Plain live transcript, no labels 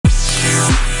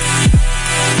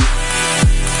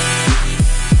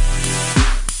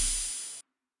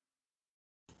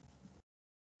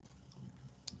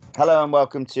Hello and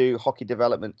welcome to Hockey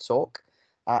Development Talk.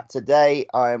 Today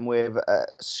I am with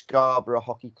Scarborough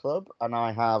Hockey Club and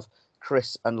I have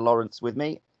Chris and Lawrence with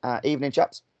me. Evening,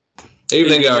 chaps.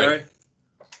 Evening, Gary.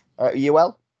 Are you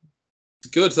well?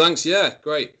 Good, thanks. Yeah,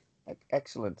 great.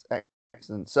 Excellent.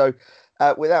 So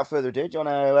without further ado, do you want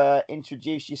to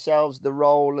introduce yourselves, the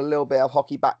role, a little bit of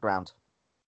hockey background?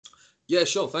 Yeah,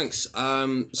 sure, thanks.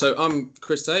 So I'm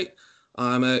Chris Tate.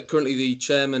 I'm currently the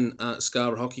chairman at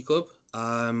Scarborough Hockey Club.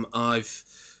 I've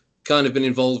kind of been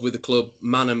involved with the club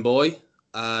man and boy,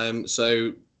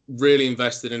 so really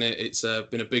invested in it. It's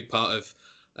been a big part of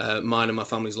mine and my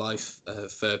family's life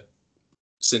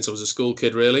since I was a school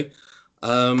kid, really.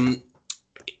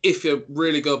 If you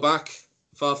really go back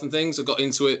far from things, I got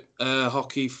into it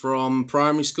hockey from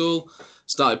primary school,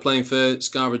 started playing for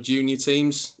Scarborough junior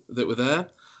teams that were there.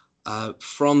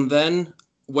 From then,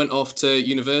 went off to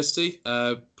university,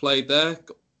 played there,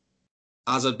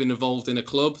 as I'd been involved in a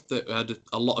club that had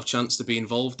a lot of chance to be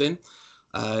involved in.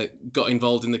 Got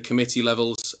involved in the committee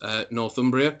levels at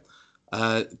Northumbria.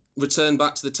 Returned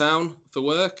back to the town for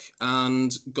work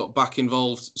and got back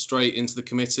involved straight into the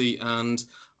committee, and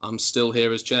I'm still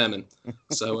here as chairman.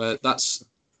 So that's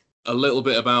a little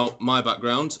bit about my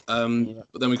background.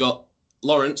 But then we got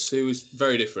Lawrence, who is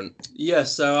very different. Yeah,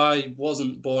 so I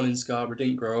wasn't born in Scarborough,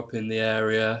 didn't grow up in the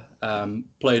area.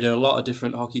 Played in a lot of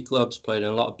different hockey clubs, played in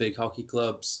a lot of big hockey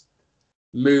clubs.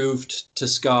 Moved to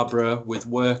Scarborough with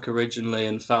work originally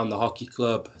and found the hockey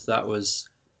club. That was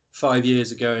 5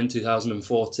 years ago in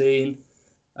 2014.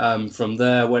 From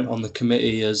there, went on the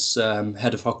committee as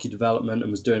head of hockey development and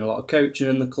was doing a lot of coaching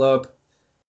in the club.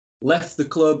 Left the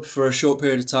club for a short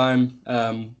period of time,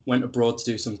 went abroad to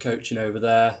do some coaching over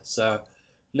there. So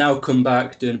now come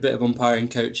back doing a bit of umpiring,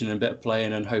 coaching and a bit of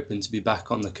playing and hoping to be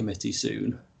back on the committee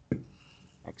soon.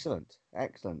 Excellent. I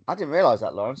didn't realise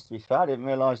that, Lawrence, to be fair. I didn't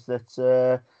realise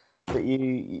that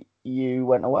you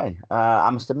went away. I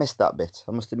must have missed that bit.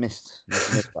 I must have missed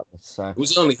that bit. So. It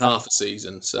was only half a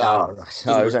season. So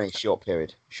it was only a short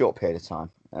period of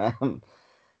time.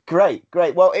 Great.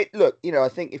 Well, I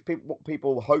think if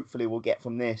people hopefully will get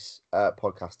from this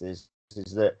podcast is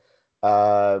that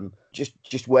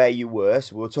just where you were.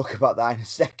 So we'll talk about that in a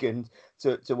second.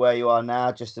 To where you are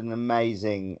now, just an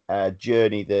amazing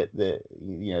journey that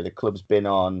the club's been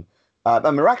on.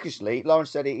 And miraculously, Lawrence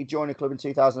said he joined the club in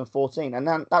 2014, and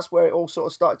then that's where it all sort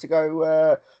of started to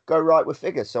go right with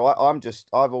figures. So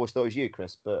I've always thought it was you,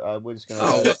 Chris, but we're just going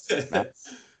to.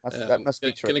 That must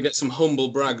be true. Going to get some humble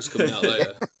brags coming out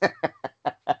later.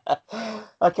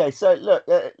 Okay, so look,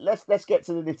 let's get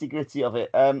to the nitty gritty of it.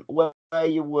 Where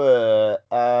you were,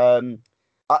 I've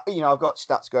got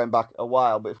stats going back a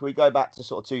while, but if we go back to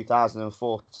sort of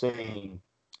 2014,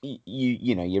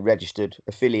 you registered,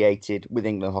 affiliated with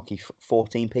England Hockey,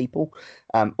 14 people.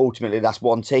 Ultimately, that's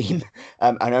one team,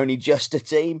 and only just a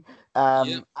team.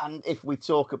 And if we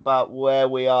talk about where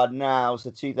we are now, so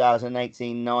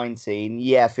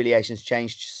 2018-19, affiliations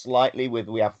changed slightly.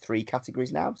 We have 3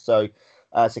 categories now. So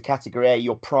category A,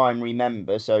 your primary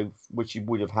member, so which you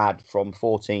would have had from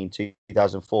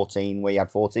 2014, where you had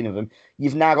 14 of them.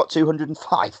 You've now got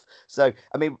 205. So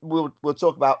I mean, we'll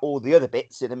talk about all the other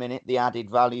bits in a minute, the added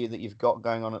value that you've got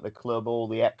going on at the club, all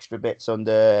the extra bits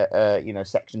under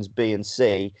sections B and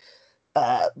C.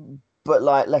 But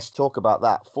let's talk about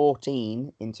that.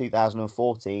 14 in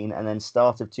 2014, and then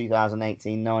start of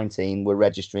 2018-19, we're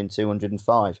registering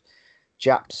 205.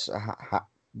 Chaps,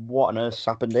 what on earth's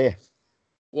happened here?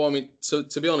 Well, I mean, so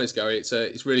to be honest, Gary,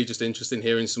 it's really just interesting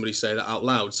hearing somebody say that out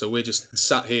loud. So we're just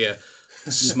sat here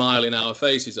smiling our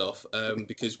faces off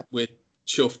because we're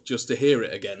chuffed just to hear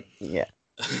it again. Yeah.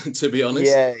 To be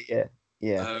honest.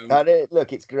 Yeah.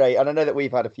 Look, it's great. And I know that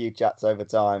we've had a few chats over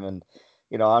time, and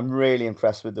I'm really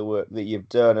impressed with the work that you've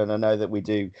done. And I know that we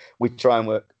try and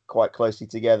work quite closely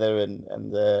together, and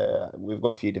we've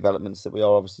got a few developments that we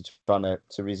are obviously trying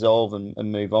to resolve and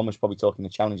move on. We're probably talking the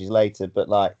challenges later, but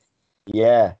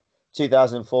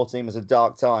 2014 was a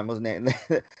dark time, wasn't it?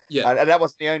 Yeah. And that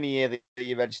wasn't the only year that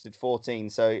you registered 14.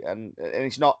 So, and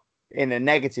it's not in a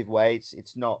negative way.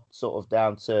 It's not sort of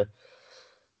down to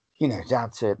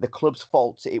the club's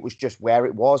fault. It was just where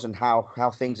it was and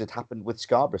how things had happened with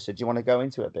Scarborough. So do you want to go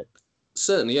into it a bit?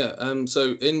 Certainly, yeah.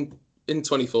 So in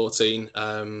 2014,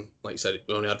 like you said,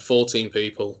 we only had 14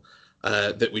 people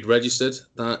that we'd registered.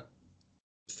 That,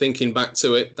 thinking back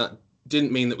to it, that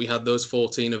didn't mean that we had those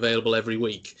 14 available every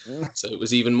week. So it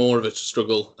was even more of a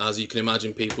struggle, as you can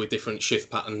imagine, people with different shift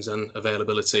patterns and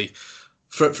availability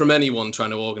from anyone trying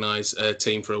to organise a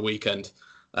team for a weekend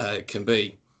can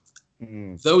be.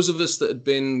 Those of us that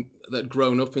had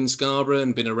grown up in Scarborough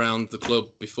and been around the club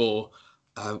before,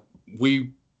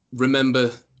 we remember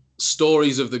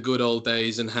stories of the good old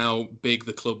days and how big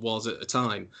the club was at the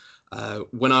time.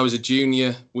 When I was a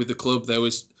junior with the club, there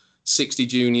was 60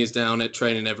 juniors down at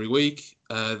training every week.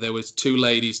 There was 2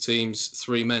 ladies teams,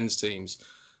 3 men's teams.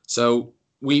 So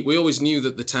we always knew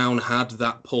that the town had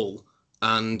that pull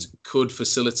and could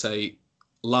facilitate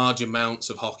large amounts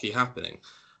of hockey happening.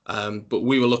 But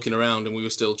we were looking around and we were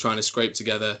still trying to scrape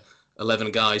together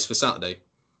 11 guys for Saturday.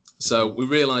 So we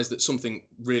realised that something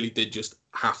really did just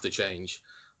have to change.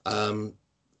 And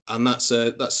that's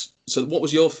so what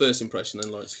was your first impression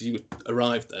then, Lawrence? Because you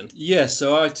arrived then. Yeah,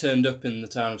 so I turned up in the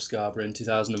town of Scarborough in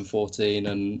 2014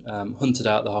 and hunted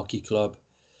out the hockey club.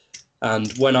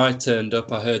 And when I turned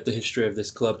up, I heard the history of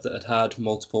this club that had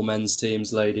multiple men's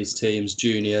teams, ladies teams,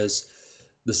 juniors.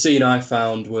 The scene I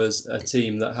found was a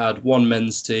team that had one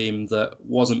men's team that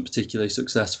wasn't particularly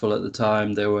successful at the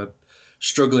time. They were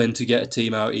struggling to get a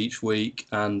team out each week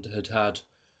and had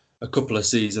a couple of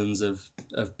seasons of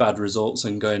bad results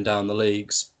and going down the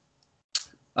leagues.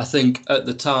 I think at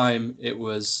the time it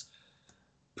was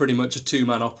pretty much a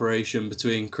 2-man operation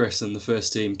between Chris and the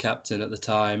first team captain at the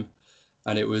time.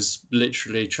 And it was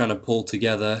literally trying to pull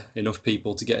together enough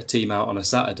people to get a team out on a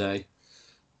Saturday.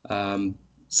 So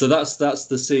that's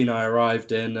the scene I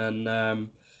arrived in,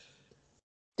 and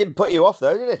didn't put you off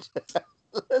though, did it?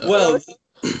 Well,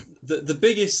 the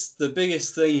biggest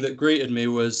thing that greeted me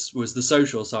was the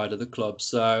social side of the club.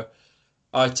 So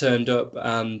I turned up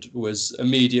and was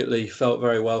immediately felt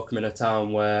very welcome in a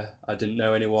town where I didn't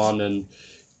know anyone, and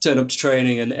turned up to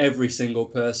training and every single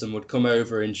person would come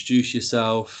over, introduce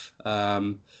yourself,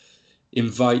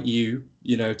 invite you,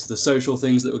 to the social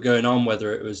things that were going on,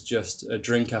 whether it was just a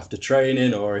drink after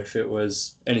training or if it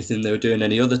was anything they were doing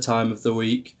any other time of the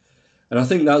week. And I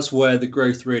think that's where the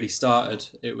growth really started.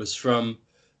 It was from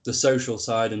the social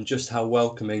side and just how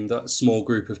welcoming that small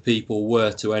group of people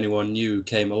were to anyone new who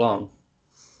came along.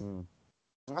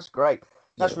 That's great.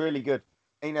 That's really good.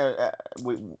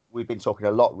 We've been talking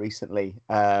a lot recently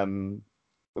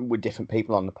with different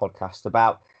people on the podcast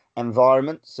about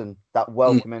environments, and that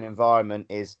welcoming environment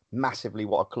is massively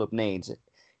what a club needs.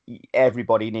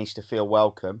 Everybody needs to feel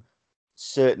welcome,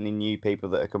 certainly new people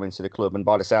that are coming to the club, and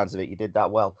by the sounds of it, you did that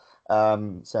well.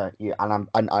 And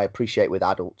I appreciate with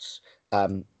adults,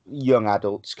 young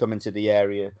adults coming to the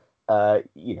area. An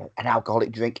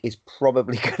alcoholic drink is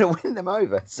probably going to win them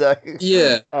over. So I think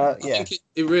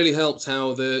it really helped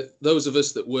how those of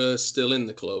us that were still in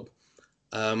the club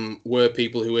were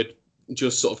people who had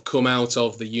just sort of come out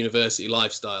of the university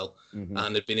lifestyle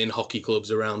and had been in hockey clubs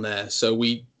around there. So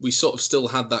we sort of still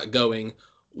had that going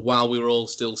while we were all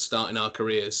still starting our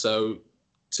careers. So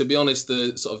to be honest,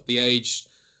 the age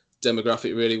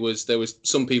demographic really was, there was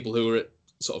some people who were at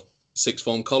sort of sixth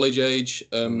form college age,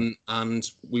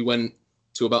 and we went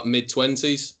to about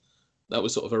mid-20s. That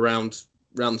was sort of around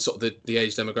sort of the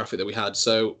age demographic that we had.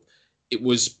 So it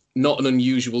was not an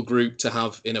unusual group to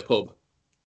have in a pub.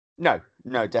 No,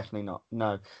 definitely not.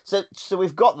 No. So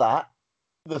we've got that.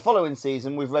 The following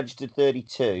season, we've registered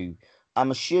 32. I'm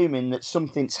assuming that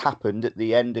something's happened at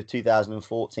the end of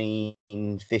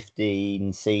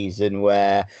 2014-15 season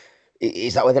where...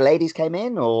 Is that where the ladies came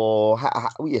in, or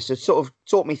so sort of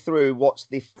talk me through what's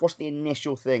the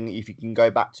initial thing, if you can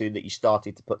go back to, that you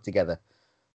started to put together?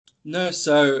 No,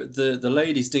 so the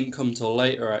ladies didn't come till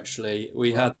later, actually.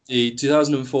 We had the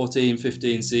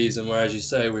 2014-15 season where, as you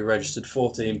say, we registered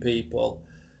 14 people,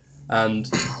 and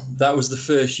that was the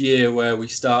first year where we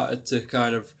started to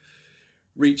kind of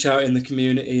reach out in the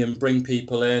community and bring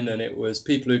people in, and it was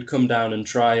people who'd come down and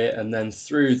try it, and then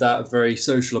through that very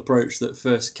social approach that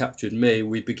first captured me,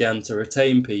 we began to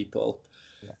retain people.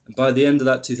 And by the end of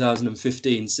that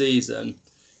 2015 season,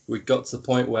 we got to the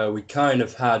point where we kind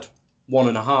of had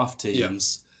 1.5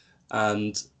 teams,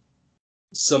 and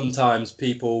sometimes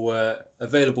people were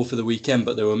available for the weekend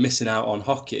but they were missing out on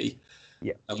hockey,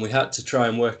 and we had to try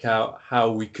and work out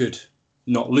how we could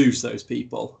not lose those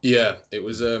people. It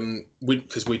was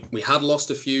because we had lost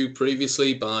a few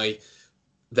previously by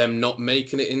them not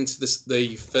making it into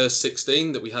the first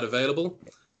 16 that we had available,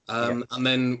 and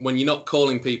then when you're not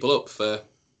calling people up for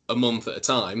a month at a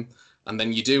time, and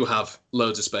then you do have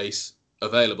loads of space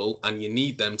available and you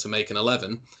need them to make an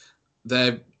 11,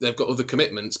 they've got other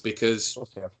commitments because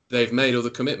they've made other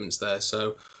commitments there.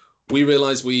 So we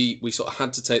realized we sort of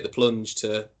had to take the plunge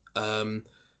to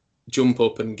jump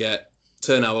up and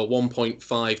turn our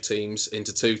 1.5 teams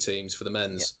into 2 teams for the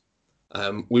men's.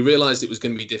 We realised it was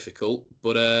going to be difficult,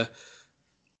 but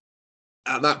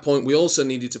at that point we also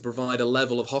needed to provide a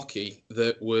level of hockey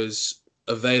that was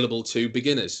available to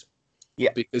beginners.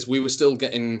 Because we were still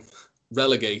getting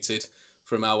relegated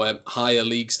from our higher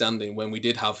league standing when we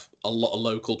did have a lot of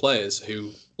local players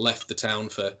who left the town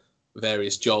for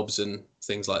various jobs and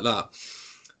things like that.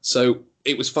 So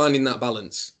it was finding that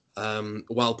balance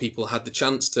while people had the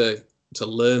chance to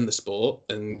learn the sport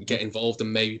and get involved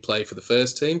and maybe play for the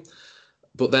first team,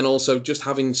 but then also just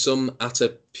having some at a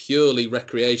purely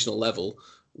recreational level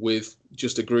with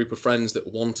just a group of friends that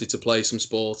wanted to play some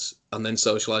sport and then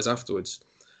socialise afterwards.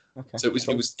 Okay. So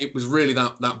it was really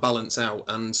that balance out,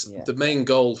 and the main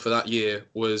goal for that year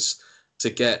was to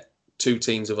get 2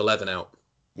 teams of 11 out.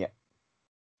 Yeah,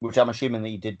 which I'm assuming that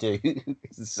you did do.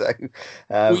 So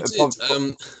we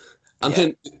did. And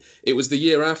then it was the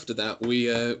year after that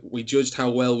we judged how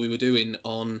well we were doing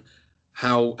on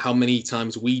how many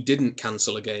times we didn't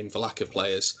cancel a game for lack of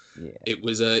players. Yeah. It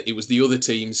was the other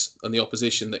teams and the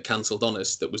opposition that cancelled on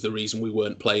us that was the reason we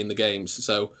weren't playing the games.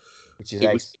 So, which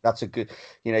is that's a good,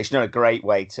 it's not a great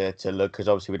way to look, because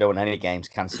obviously we don't want any games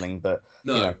cancelling. But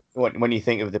when you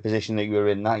think of the position that you were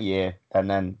in that year, and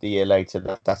then the year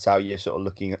later, that's how you're sort of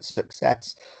looking at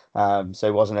success. So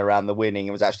it wasn't around the winning;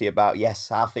 it was actually about,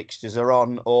 yes, our fixtures are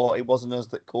on, or it wasn't us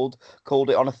that called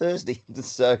it on a Thursday.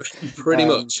 So pretty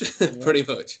much.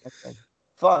 Okay.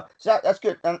 Fine. So that's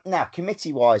good. Now,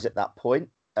 committee-wise, at that point,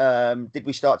 did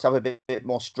we start to have a bit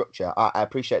more structure? I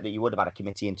appreciate that you would have had a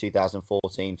committee in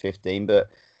 2014-15, but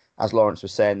as Lawrence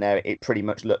was saying there, it pretty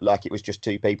much looked like it was just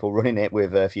 2 people running it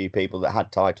with a few people that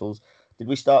had titles. Did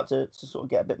we start to sort of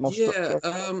get a bit more structure?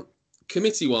 Yeah,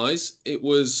 committee-wise, it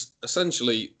was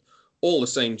essentially all the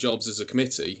same jobs as a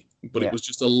committee, but it was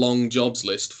just a long jobs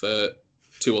list for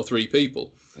 2 or 3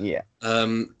 people. Yeah.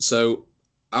 So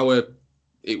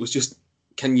it was just,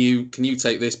 can you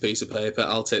take this piece of paper?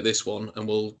 I'll take this one, and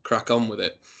we'll crack on with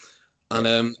it.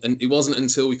 And it wasn't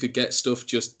until we could get stuff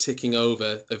just ticking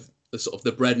over of the sort of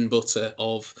the bread and butter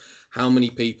of how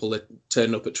many people are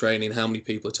turning up at training, how many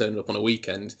people are turning up on a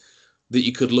weekend, that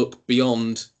you could look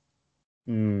beyond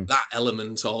that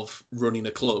element of running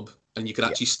a club, and you could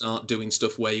actually start doing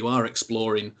stuff where you are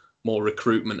exploring more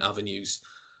recruitment avenues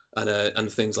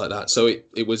and things like that. So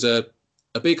it was a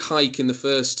big hike in the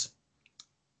first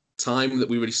time that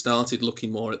we really started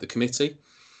looking more at the committee,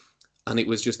 and it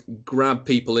was just grab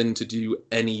people in to do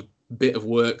any bit of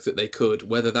work that they could,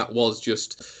 whether that was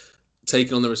just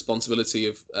taking on the responsibility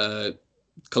of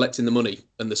collecting the money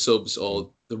and the subs, or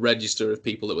the register of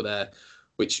people that were there,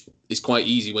 which is quite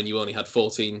easy when you only had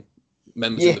 14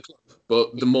 members in the club.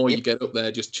 But the more you get up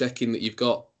there, just checking that you've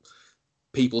got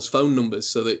people's phone numbers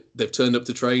so that they've turned up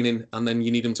to training, and then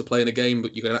you need them to play in a game,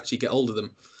 but you can actually get hold of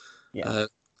them.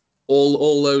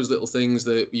 All those little things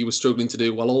that you were struggling to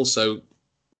do, while also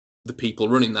the people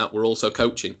running that were also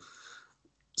coaching.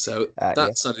 So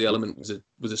that side of the element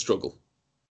was a struggle.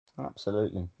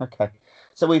 Absolutely. Okay.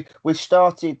 So we've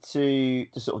started to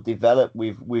sort of develop.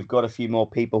 We've got a few more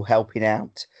people helping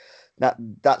out.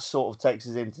 That sort of takes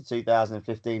us into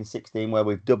 2015-16, where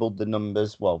we've doubled the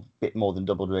numbers. Well, a bit more than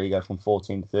doubled, really, go from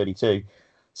 14 to 32.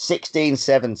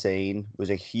 16-17 was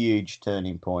a huge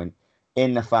turning point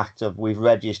in the fact of we've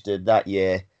registered that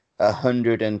year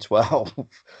 112.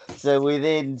 So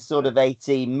within sort of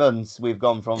 18 months, we've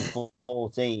gone from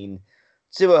 14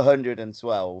 to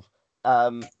 112.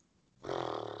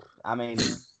 I mean,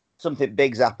 something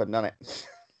big's happened, hasn't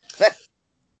it?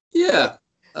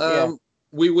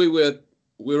 We were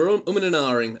umming and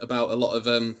ahhing about a lot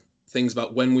of things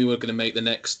about when we were going to make the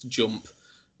next jump,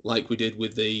 like we did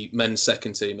with the men's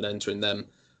second team and entering them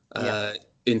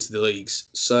into the leagues.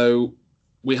 So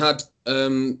we had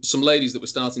some ladies that were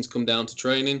starting to come down to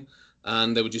training,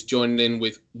 and they were just joining in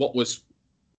with what was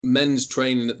men's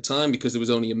training at the time, because there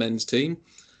was only a men's team.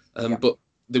 But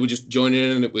they were just joining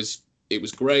in, and it was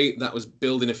great. That was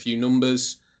building a few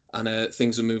numbers, and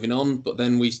things were moving on. But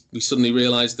then we suddenly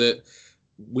realised that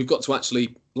we've got to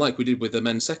actually, like we did with the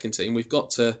men's second team, we've got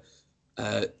to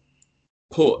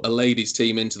put a ladies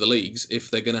team into the leagues if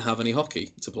they're going to have any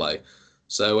hockey to play.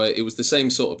 So it was the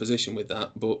same sort of position with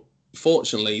that. But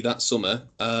fortunately, that summer,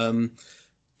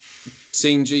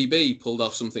 Team GB pulled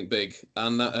off something big,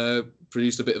 and that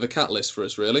produced a bit of a catalyst for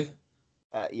us, really.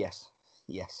 Yes.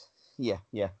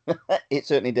 Yeah. It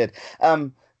certainly did.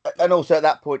 And also at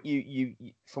that point, you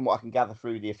from what I can gather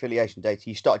through the affiliation data,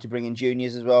 you started to bring in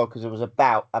juniors as well, because there was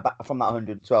about from that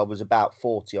 112 was about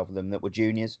 40 of them that were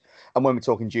juniors. And when we're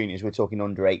talking juniors, we're talking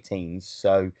under 18s.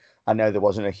 So I know there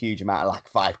wasn't a huge amount of like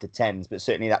 5 to 10s, but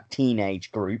certainly that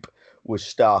teenage group was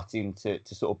starting to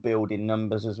sort of build in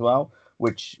numbers as well,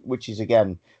 which is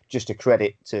again just a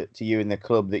credit to you and the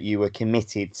club that you were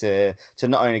committed to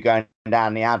not only going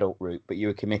down the adult route, but you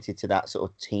were committed to that sort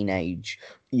of teenage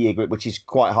year group, which is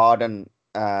quite hard and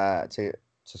to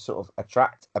sort of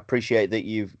attract. Appreciate that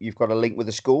you've got a link with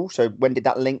the school. So when did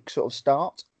that link sort of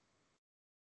start?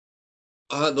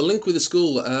 The link with the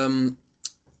school,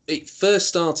 it first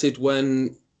started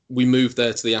when we moved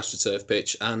there to the AstroTurf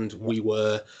pitch, and we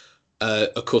were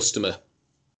a customer.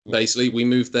 Basically, we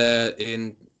moved there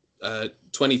in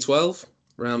 2012,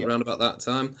 around about that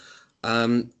time,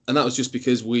 and that was just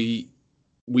because we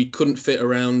couldn't fit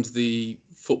around the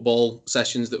football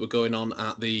sessions that were going on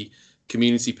at the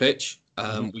community pitch.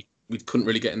 We couldn't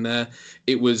really get in there.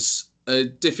 It was a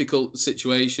difficult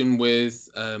situation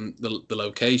with the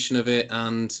location of it,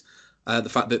 and the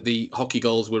fact that the hockey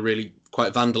goals were really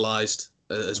quite vandalised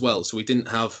as well. So we didn't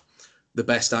have the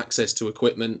best access to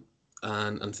equipment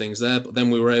and things there. But then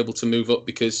we were able to move up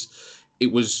because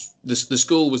it was the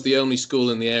school was the only school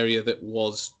in the area that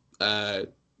was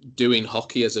doing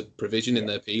hockey as a provision in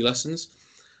their PE lessons,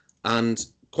 and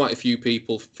quite a few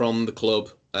people from the club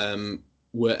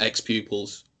were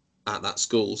ex-pupils at that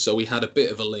school. So we had a bit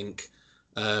of a link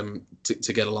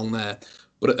to get along there.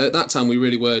 But at that time, we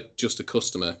really were just a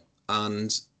customer,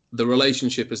 and the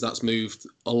relationship as that's moved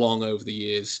along over the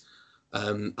years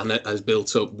and it has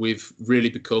built up, we've really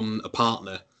become a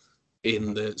partner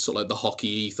in the sort of like the hockey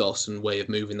ethos and way of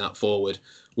moving that forward.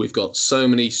 We've got so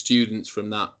many students from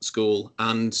that school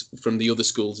and from the other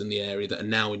schools in the area that are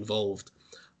now involved.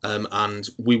 And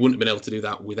we wouldn't have been able to do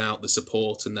that without the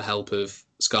support and the help of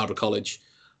Scarborough College,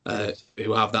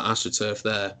 who have that AstroTurf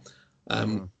there.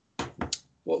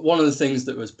 One of the things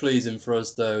that was pleasing for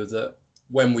us, though, that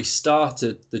when we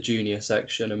started the junior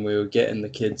section and we were getting the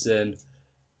kids in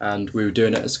and we were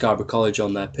doing it at Scarborough College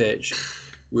on their pitch,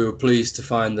 we were pleased to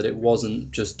find that it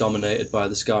wasn't just dominated by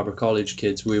the Scarborough College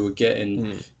kids. We were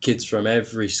getting kids from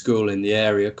every school in the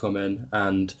area coming,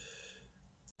 and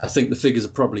I think the figures are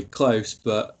probably close,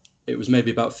 but it was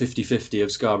maybe about 50-50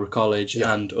 of Scarborough College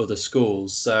and other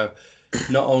schools. So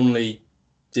not only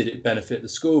did it benefit the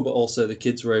school, but also the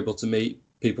kids were able to meet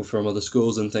people from other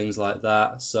schools and things like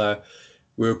that. So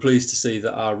we were pleased to see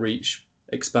that our reach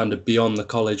expanded beyond the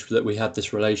college that we had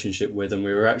this relationship with, and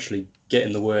we were actually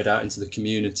getting the word out into the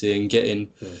community and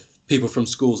getting people from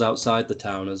schools outside the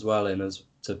town as well in as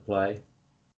to play.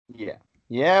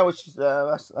 Which is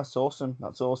that's awesome.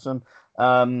 That's awesome.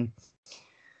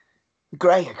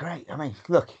 Great. I mean,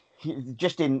 look,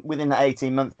 just within that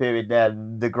 18-month period there,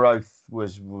 the growth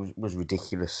was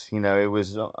ridiculous. You know, it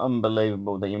was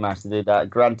unbelievable that you managed to do that.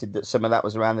 Granted that some of that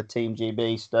was around the Team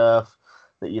GB stuff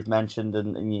that you've mentioned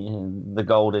and the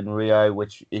gold in Rio,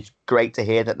 which is great to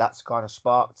hear that's kind of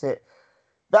sparked it.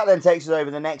 That then takes us over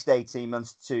the next 18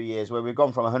 months to 2 years, where we've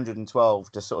gone from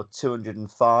 112 to sort of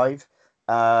 205.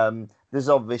 There's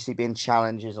obviously been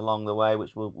challenges along the way,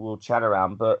 which we'll chat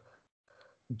around. But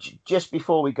just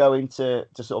before we go into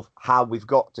sort of how we've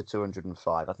got to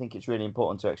 205, I think it's really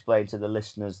important to explain to the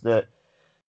listeners that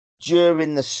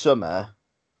during the summer,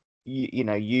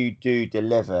 you do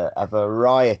deliver a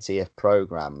variety of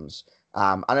programs.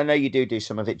 And I know you do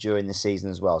some of it during the season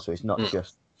as well. So it's not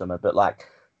just summer, but like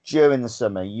during the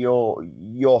summer,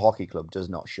 your hockey club does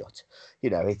not shut. You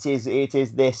know, it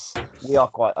is this, we are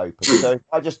quite open. So if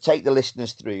I just take the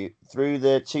listeners through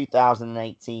the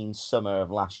 2018 summer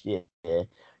of last year,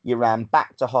 you ran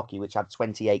Back to Hockey, which had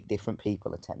 28 different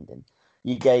people attending.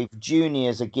 You gave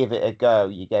juniors a Give It a Go.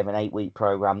 You gave an 8-week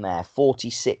program there.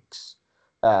 46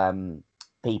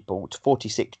 people,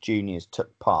 46 juniors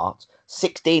took part.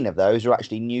 16 of those are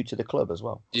actually new to the club as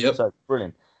well. Yep. So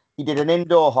brilliant. You did an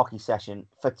indoor hockey session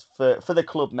for the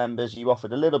club members. You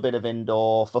offered a little bit of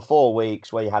indoor for 4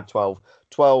 weeks, where you had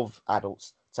 12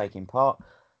 adults taking part.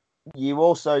 You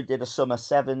also did a summer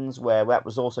sevens, where that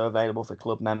was also available for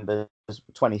club members.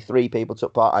 23 people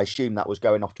took part. I assume that was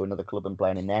going off to another club and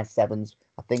playing in their sevens,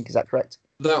 I think. Is that correct?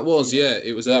 That was, yeah.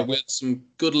 It was. We had some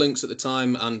good links at the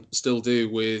time, and still do,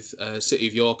 with City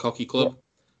of York Hockey Club,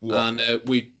 and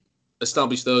we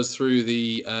established those through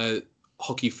the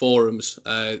hockey forums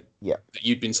that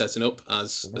you'd been setting up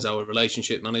as our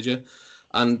relationship manager,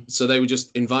 and so they were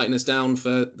just inviting us down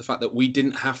for the fact that we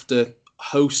didn't have to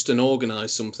host and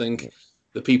organise something.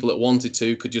 The people that wanted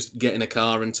to could just get in a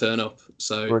car and turn up.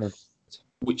 So. Brilliant.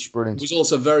 Which was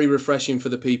also very refreshing for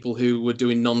the people who were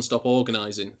doing non-stop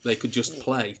organising. They could just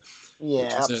play.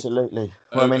 Yeah, absolutely.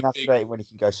 Well, I mean, that's great when you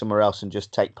can go somewhere else and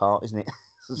just take part, isn't it?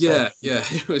 Yeah.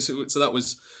 So that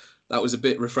was a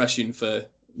bit refreshing for,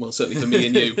 well, certainly for me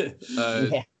and you.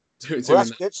 Well, that's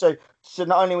good. So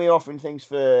not only are we offering things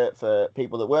for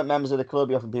people that weren't members of the club,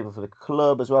 you're offering people for the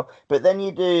club as well. But then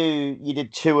you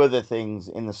did 2 other things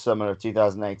in the summer of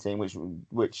 2018,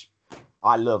 which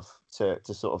I love to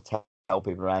sort of tell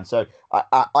people around. So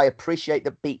I appreciate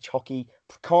that beach hockey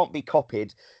can't be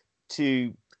copied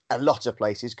to a lot of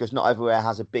places because not everywhere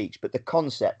has a beach, but the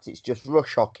concept, it's just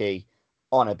rush hockey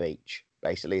on a beach,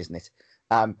 basically, isn't it?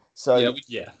 So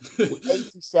yeah.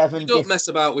 87 You don't mess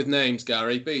about with names,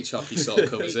 Gary. Beach hockey sort of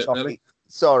covers it, really.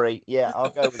 Sorry, yeah, I'll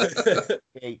go with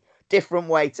it. Different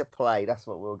way to play. That's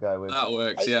what we'll go with. That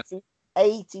works, yeah.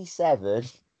 87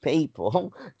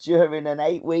 people during an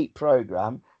 8-week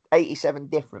program. 87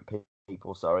 different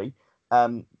people, sorry,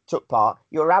 took part.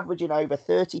 You're averaging over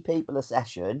 30 people a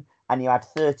session, and you had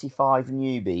 35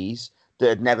 newbies that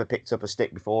had never picked up a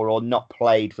stick before or not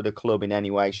played for the club in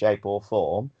any way, shape, or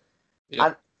form. Yep.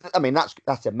 And I mean,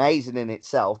 that's amazing in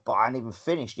itself, but I hadn't even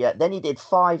finished yet. Then he did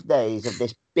 5 days of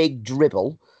this big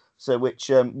dribble, so which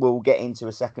we'll get into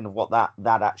a second of what that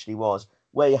actually was,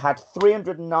 where you had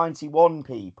 391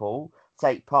 people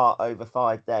take part over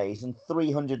 5 days, and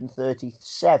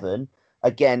 337,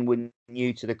 again, were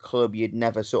new to the club. You'd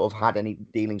never sort of had any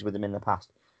dealings with them in the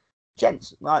past.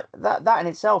 Gents, like that in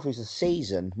itself is a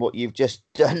season, what you've just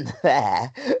done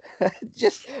there,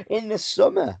 just in the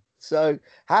summer. So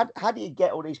how do you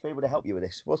get all these people to help you with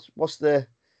this? What's the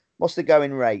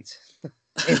going rate?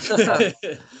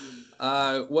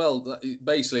 Well,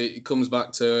 basically, it comes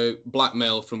back to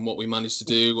blackmail from what we managed to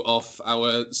do off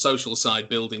our social side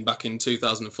building back in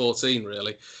 2014,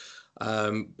 really.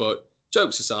 But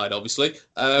jokes aside, obviously,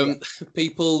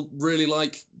 people really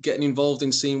like getting involved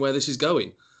in seeing where this is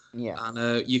going. Yeah.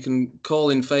 And you can call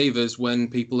in favours when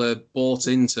people are bought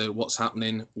into what's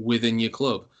happening within your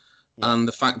club. Yeah. And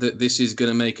the fact that this is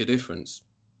going to make a difference.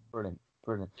 Brilliant.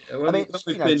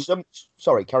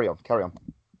 Sorry, carry on.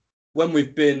 When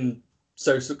we've been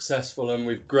so successful and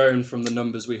we've grown from the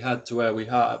numbers we had to where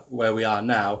we are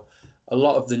now, a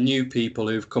lot of the new people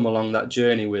who've come along that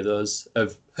journey with us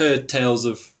have heard tales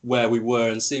of where we were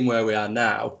and seen where we are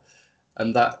now.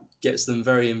 And that gets them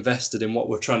very invested in what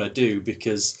we're trying to do,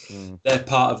 because they're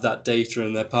part of that data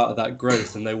and they're part of that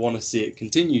growth, and they want to see it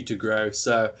continue to grow.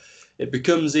 So it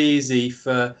becomes easy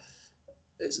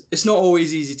it's not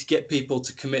always easy to get people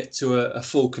to commit to a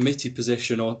full committee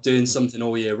position or doing something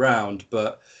all year round,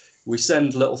 but we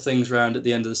send little things around at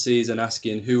the end of the season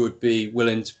asking who would be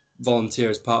willing to volunteer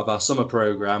as part of our summer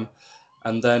program.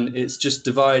 And then it's just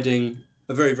dividing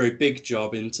a very, very big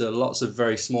job into lots of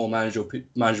very small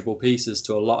manageable pieces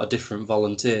to a lot of different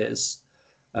volunteers.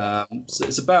 So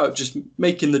it's about just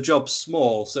making the job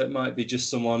small. So it might be just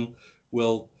someone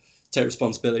will take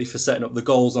responsibility for setting up the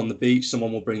goals on the beach.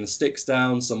 Someone will bring the sticks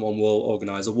down. Someone will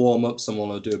organise a warm-up. Someone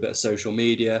will do a bit of social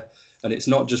media. And it's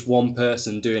not just one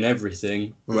person doing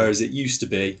everything, whereas it used to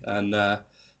be. And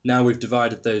now we've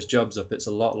divided those jobs up. It's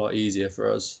a lot easier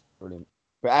for us. Brilliant.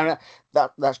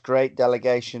 That's great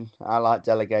delegation. I like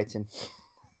delegating.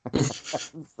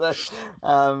 So,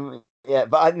 yeah,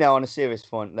 but I know on a serious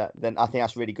point, then I think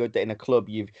that's really good that in a club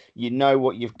you know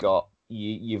what you've got.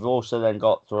 You've also then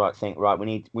got to think, right,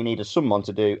 we need someone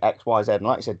to do X, Y, Z. And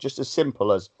like I said, just as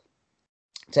simple as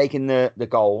taking the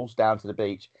goals down to the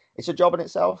beach. It's a job in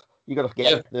itself. You got to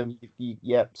get them.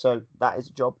 So that is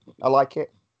a job. I like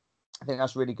it. I think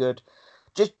that's really good.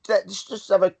 Just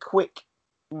have a quick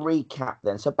recap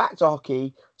then. So back to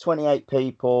hockey, 28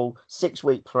 people,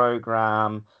 6-week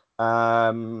program.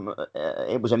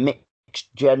 It was a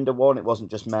mixed gender one. It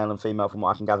wasn't just male and female from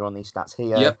what I can gather on these stats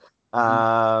here. Yep.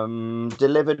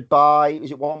 Delivered by,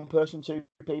 is it one person, 2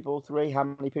 people, 3? How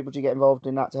many people do you get involved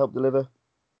in that to help deliver?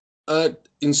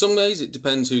 In some days it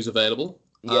depends who's available.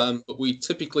 But we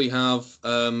typically have,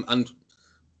 and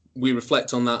we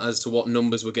reflect on that as to what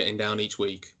numbers we're getting down each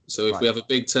week. So if we have a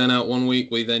big turnout one week,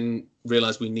 we then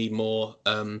realise we need more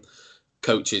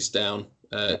coaches down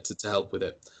to help with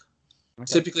it. Okay.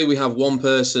 Typically we have one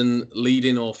person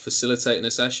leading or facilitating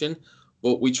a session,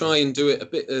 but we try and do it a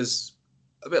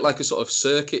bit like a sort of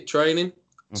circuit training.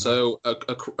 Mm-hmm. So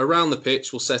around the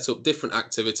pitch, we'll set up different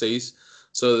activities.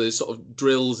 So there's sort of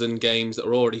drills and games that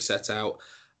are already set out,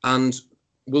 and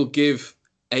we'll give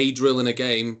a drill in a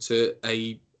game to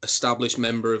a established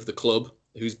member of the club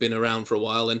who's been around for a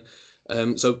while.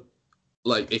 And so,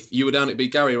 like, if you were down at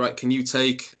Big Gary, right, can you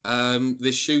take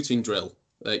this shooting drill?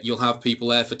 You'll have people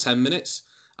there for 10 minutes,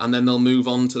 and then they'll move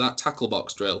on to that tackle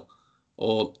box drill,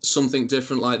 or something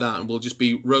different like that. And we'll just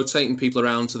be rotating people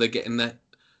around so they're getting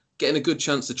a good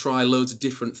chance to try loads of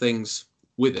different things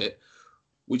with it,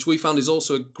 which we found is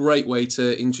also a great way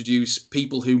to introduce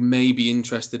people who may be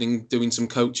interested in doing some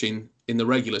coaching in the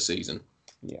regular season.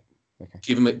 Yeah. Okay.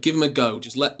 Give them a go.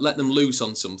 Just let them loose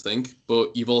on something,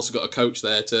 but you've also got a coach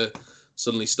there to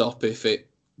suddenly stop if it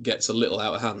gets a little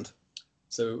out of hand.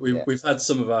 So we've had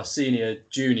some of our senior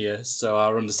juniors, so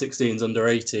our under 16s, under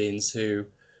 18s, who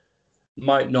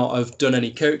might not have done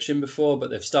any coaching before, but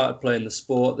they've started playing the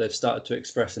sport. They've started to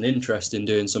express an interest in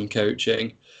doing some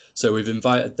coaching. So we've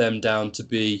invited them down to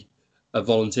be a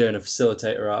volunteer and a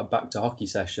facilitator at back to hockey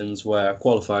sessions where a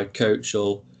qualified coach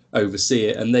will oversee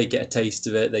it, and they get a taste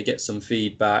of it, they get some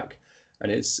feedback,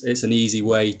 and it's an easy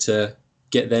way to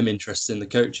get them interested in the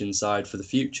coaching side for the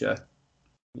future.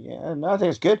 Yeah, no, I think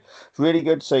it's good. It's really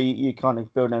good. So you kind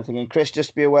of build everything in. Chris,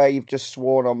 just be aware, you've just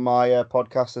sworn on my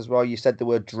podcast as well. You said the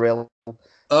word drill.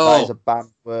 That is a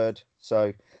banned word.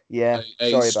 So, yeah,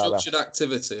 a sorry about that. structured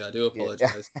activity. I do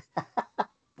apologise.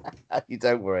 Yeah. You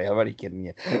don't worry. I'm only kidding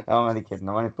you. I'm only kidding.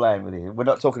 I'm only playing with you. We're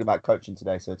not talking about coaching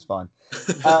today, so it's fine.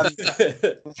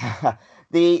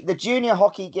 The junior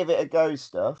hockey give it a go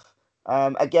stuff.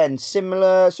 Again,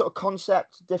 similar sort of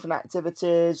concept, different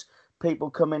activities,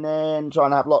 people coming in, trying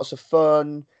to have lots of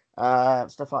fun,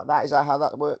 stuff like that. Is that how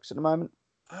that works at the moment?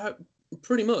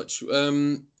 Pretty much.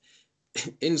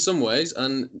 In some ways,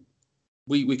 and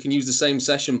we can use the same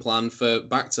session plan for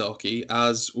back to hockey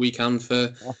as we can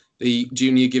for the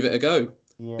junior give it a go,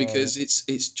 because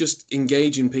it's just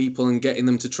engaging people and getting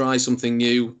them to try something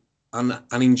new and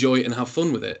enjoy it and have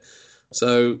fun with it.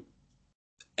 So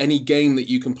any game that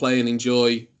you can play and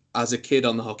enjoy as a kid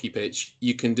on the hockey pitch,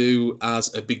 you can do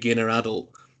as a beginner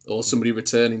adult or somebody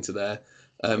returning to there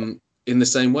in the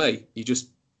same way. You just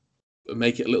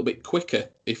make it a little bit quicker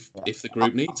if the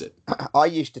group needs it. I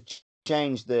used to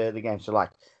change the game, so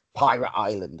like Pirate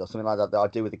Island or something like that I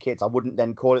do with the kids. I wouldn't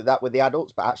then call it that with the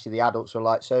adults, but actually the adults were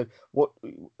like, so what?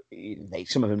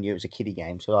 Some of them knew it was a kiddie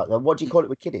game, so like, what do you call it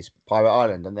with kiddies? Pirate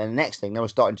Island. And then the next thing, they were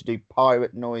starting to do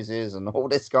pirate noises and all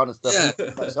this kind of stuff.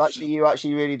 Yeah. So you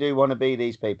actually really do want to be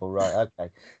these people, right? Okay,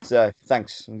 so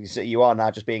thanks. So you are now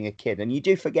just being a kid, and you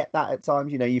do forget that at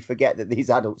times. You forget that these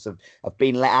adults have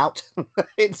been let out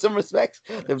in some respects.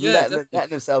 They've let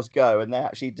themselves go, and they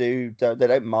actually they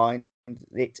don't mind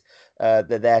it. They're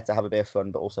there to have a bit of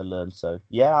fun, but also learn. So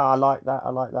yeah, I like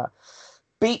that.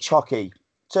 Beach hockey,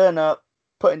 turn up,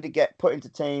 put into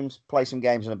teams, play some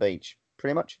games on a beach.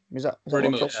 Pretty much. Is that pretty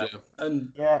much?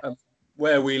 Yeah. And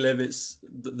where we live, it's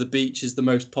the beach is the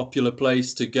most popular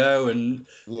place to go, and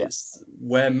it's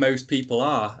where most people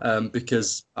are,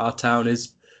 because our town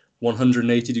is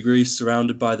 180 degrees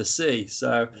surrounded by the sea.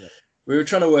 So we were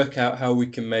trying to work out how we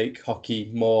can make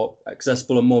hockey more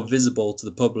accessible and more visible to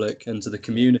the public and to the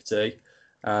community.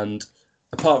 And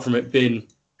apart from it being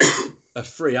a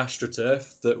free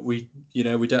AstroTurf that we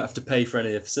don't have to pay for any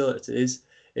of the facilities,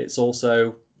 it's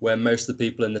also where most of the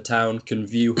people in the town can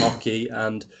view hockey,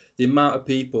 and the amount of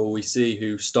people we see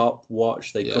who stop,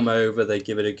 watch, they come over, they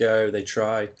give it a go, they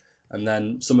try, and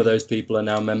then some of those people are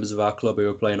now members of our club who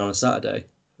are playing on a Saturday,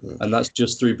 and that's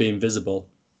just through being visible.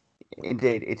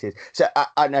 Indeed, it is. So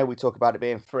I know we talk about it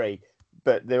being free,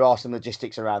 but there are some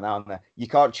logistics around that, aren't there? You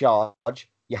can't charge.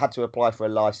 You had to apply for a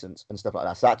license and stuff like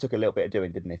that. So that took a little bit of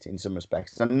doing, didn't it, in some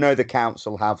respects? I know the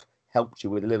council have helped you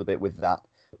with a little bit with that.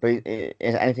 But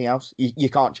is anything else? You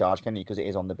can't charge, can you? Because it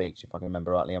is on the beach, if I can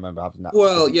remember rightly. I remember having that.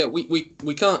 Well, yeah,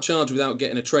 we can't charge without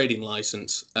getting a trading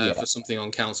license for something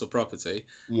on council property.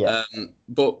 Yeah.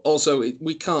 But also,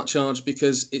 we can't charge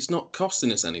because it's not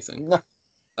costing us anything. No.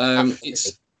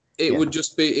 It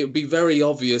would be very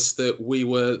obvious that we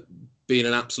were being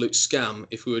an absolute scam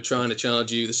if we were trying to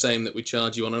charge you the same that we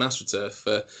charge you on an AstroTurf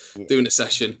for doing a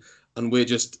session, and we're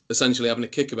just essentially having a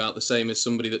kickabout the same as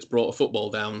somebody that's brought a football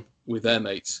down with their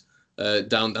mates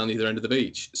down either end of the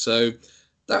beach. So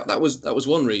that was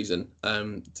one reason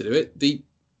to do it.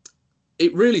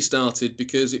 It really started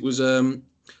because it was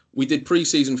we did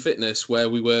pre-season fitness where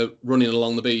we were running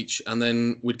along the beach, and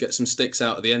then we'd get some sticks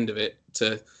out at the end of it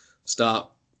to start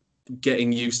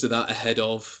getting used to that ahead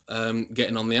of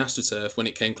getting on the AstroTurf when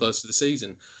it came close to the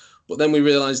season. But then we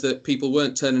realised that people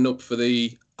weren't turning up for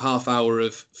the half hour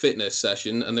of fitness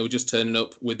session, and they were just turning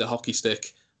up with the hockey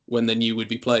stick when they knew we'd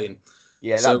be playing.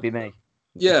 Yeah, that'd be me.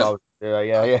 Yeah.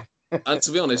 Yeah. And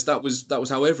to be honest, that was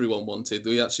how everyone wanted.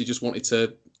 We actually just wanted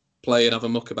to play and have a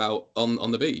muck about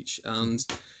on the beach. And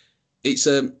it's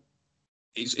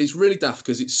really daft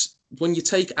because it's when you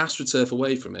take AstroTurf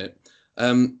away from it,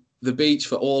 the beach,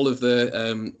 for all of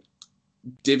the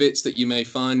divots that you may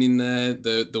find in there,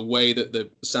 the way that the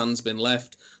sand's been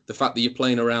left, the fact that you're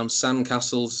playing around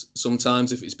sandcastles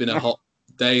sometimes if it's been a hot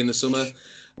day in the summer.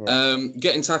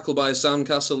 Getting tackled by a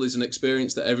sandcastle is an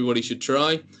experience that everybody should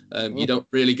try. You don't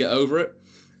really get over it.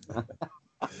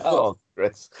 Oh,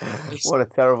 Chris, what a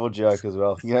terrible joke as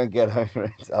well. You don't get over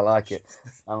it. I like it.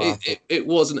 It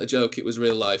wasn't a joke. It was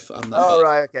real life.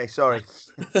 Right. Okay. Sorry.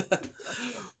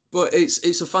 But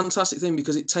it's a fantastic thing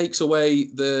because it takes away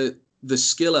the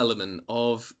skill element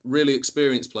of really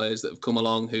experienced players that have come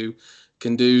along who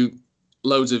can do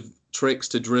loads of tricks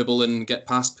to dribble and get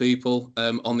past people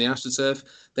on the AstroTurf.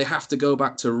 They have to go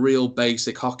back to real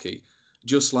basic hockey,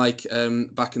 just like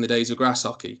back in the days of grass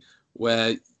hockey,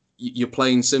 where you're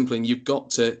playing simply and you've got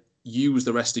to use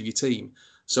the rest of your team.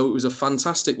 So it was a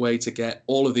fantastic way to get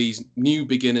all of these new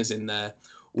beginners in there,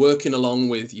 working along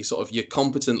with your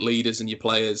competent leaders and your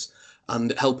players,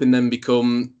 and helping them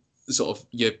become sort of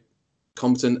your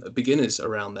competent beginners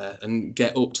around there and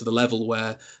get up to the level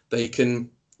where they can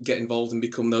get involved and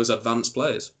become those advanced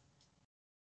players.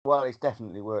 Well, it's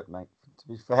definitely worked, mate. To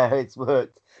be fair, it's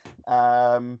worked.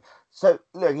 So,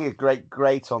 look, you're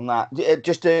great on that.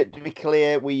 Just to be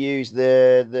clear, we use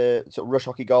the sort of rush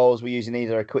hockey goals. We're using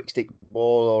either a quick stick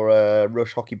ball or a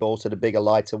rush hockey ball, so the bigger,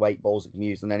 lighter weight balls that you can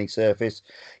use on any surface.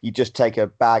 You just take a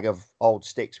bag of old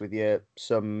sticks with you,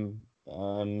 some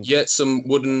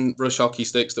wooden rush hockey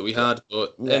sticks that we had,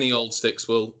 but any old sticks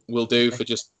will do for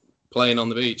just playing on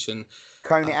the beach. And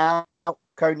cone it out,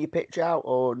 cone your pitch out,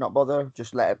 or not bother.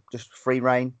 Just let it, just free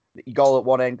reign. You goal at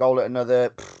one end, goal at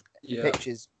another.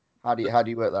 Pitches. How do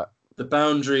you work that? The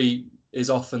boundary is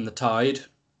often the tide,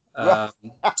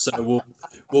 so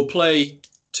we'll play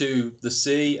to the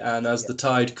sea, and as the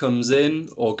tide comes in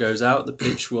or goes out, the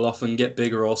pitch will often get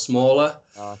bigger or smaller.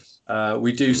 Nice.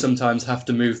 We do sometimes have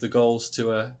to move the goals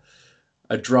to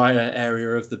a drier area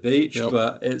of the beach,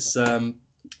 but it's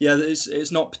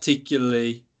not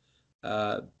particularly.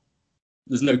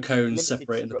 There's no cones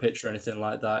separating the pitch or anything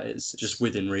like that. It's just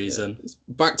within reason. Yeah.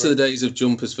 Back to the days of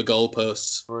jumpers for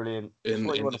goalposts. Brilliant. In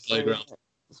the playground.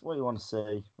 That's what you want to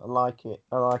see. I like it.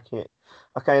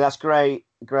 Okay, that's great.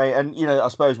 And I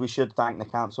suppose we should thank the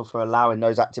council for allowing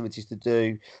those activities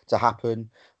to happen.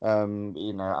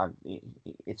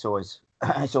 It's always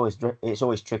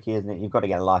tricky, isn't it? You've got to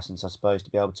get a license, I suppose,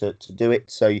 to be able to do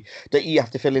it. So you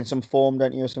have to fill in some form,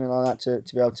 don't you, or something like that,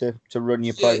 to be able to run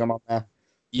your program on there.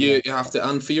 You have to,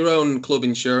 and for your own club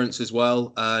insurance as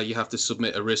well, you have to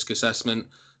submit a risk assessment.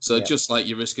 So just like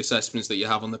your risk assessments that you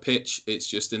have on the pitch, it's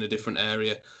just in a different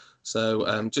area.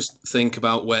 So just think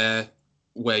about where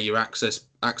your access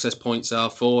points are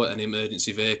for any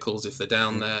emergency vehicles if they're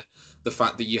down there. The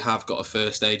fact that you have got a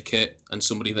first aid kit and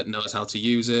somebody that knows how to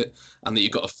use it, and that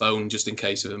you've got a phone just in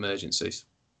case of emergencies.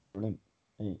 Brilliant.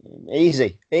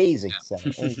 Easy. Easy.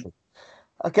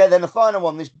 Okay, then the final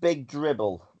one, this big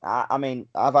dribble. I mean,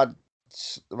 I've had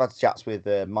chats with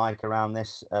Mike around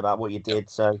this about what you did.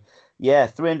 So,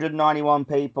 391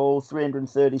 people,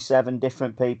 337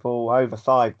 different people over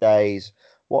 5 days.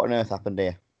 What on earth happened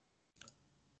here?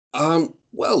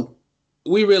 Well,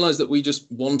 we realised that we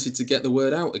just wanted to get the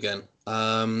word out again.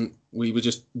 We were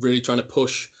just really trying to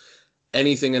push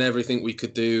anything and everything we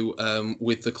could do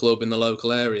with the club in the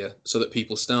local area, so that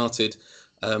people started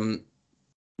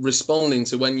responding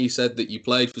to when you said that you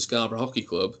played for Scarborough Hockey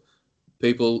Club.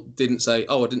 People didn't say,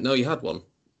 "Oh, I didn't know you had one."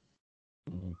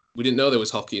 We didn't know there was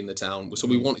hockey in the town, so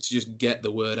we wanted to just get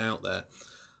the word out there.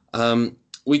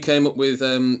 We came up with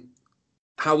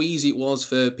how easy it was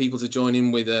for people to join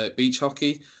in with beach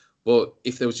hockey, but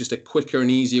if there was just a quicker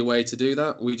and easier way to do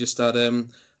that, we just had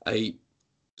a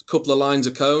couple of lines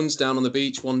of cones down on the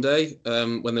beach one day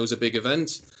when there was a big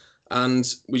event. And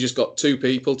we just got two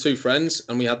friends,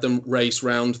 and we had them race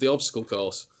round the obstacle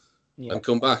course and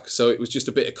come back. So it was just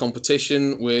a bit of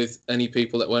competition with any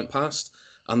people that went past.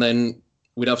 And then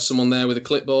we'd have someone there with a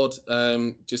clipboard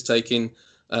just taking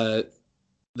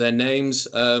their names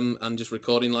and just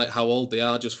recording like how old they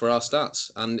are just for our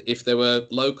stats. And if they were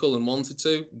local and wanted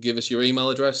to, give us your email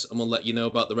address and we'll let you know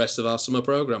about the rest of our summer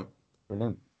programme.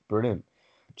 Brilliant.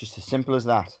 Just as simple as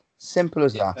that.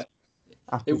 That.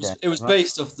 It was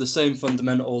based off the same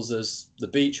fundamentals as the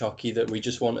beach hockey, that we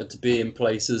just wanted to be in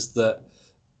places that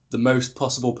the most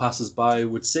possible passers-by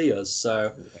would see us.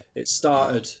 So it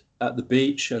started at the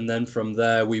beach, and then from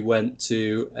there we went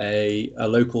to a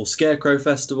local scarecrow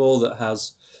festival that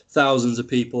has thousands of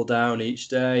people down each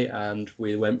day, and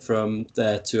we went from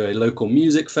there to a local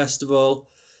music festival.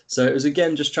 So it was,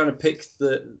 again, just trying to pick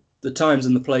the times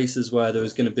and the places where there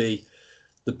was going to be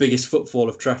the biggest footfall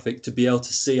of traffic to be able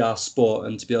to see our sport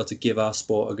and to be able to give our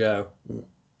sport a go.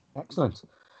 Excellent.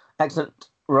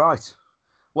 Right.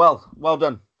 Well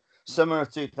done. Summer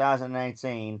of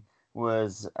 2018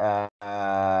 was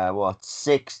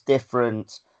 6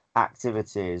 different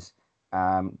activities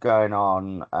going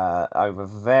on over a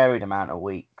varied amount of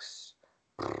weeks.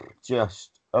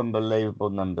 Just unbelievable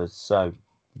numbers. So,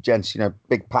 gents,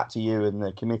 big pat to you and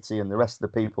the committee and the rest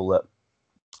of the people that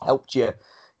helped you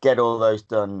get all those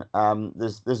done.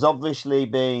 There's obviously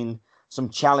been some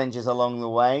challenges along the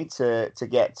way to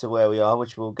get to where we are,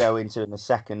 which we'll go into in a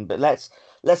second. But let's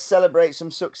celebrate some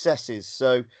successes.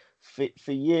 So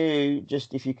for you,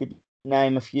 just if you could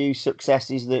name a few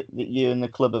successes that you and the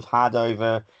club have had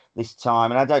over this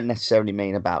time, and I don't necessarily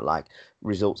mean about like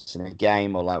results in a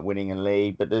game or like winning a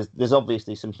league, but there's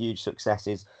obviously some huge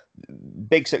successes.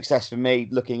 Big success for me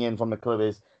looking in from the club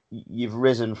is you've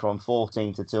risen from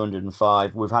 14 to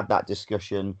 205. We've had that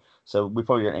discussion, so we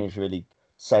probably don't need to really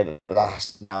say that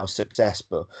that's now success,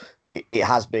 but it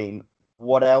has been.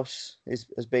 What else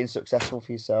has been successful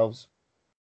for yourselves?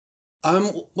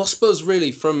 Well, I suppose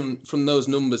really from those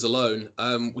numbers alone,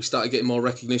 we started getting more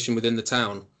recognition within the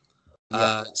town.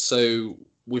 Yeah. So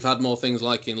we've had more things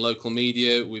like in local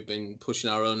media. We've been pushing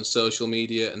our own social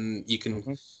media, and you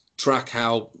can track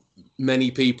how many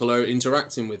people are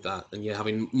interacting with that, and you're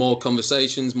having more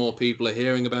conversations. More people are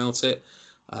hearing about it.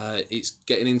 It's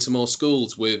getting into more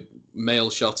schools with mail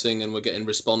shotting, and we're getting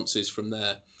responses from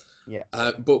there. Yeah.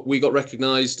 But we got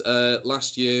recognised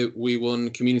last year. We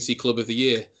won Community Club of the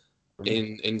Year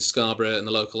in Scarborough and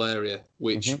the local area,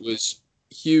 which was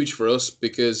huge for us,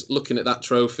 because looking at that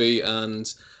trophy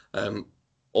and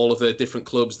all of the different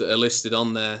clubs that are listed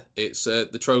on there, it's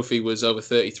the trophy was over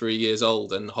 33 years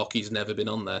old, and hockey's never been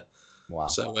on there. Wow.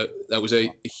 So that was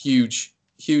a huge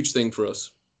thing for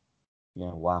us.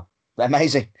 Yeah, wow.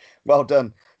 Amazing. Well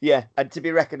done. Yeah, and to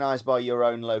be recognised by your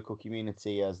own local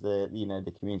community as the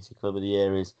Community Club of the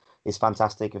Year is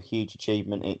fantastic, a huge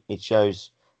achievement. It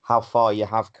shows how far you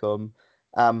have come.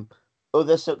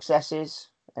 Other successes?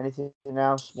 Anything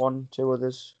else? One, two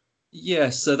others?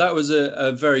 Yes, so that was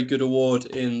a very good award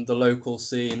in the local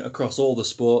scene across all the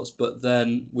sports, but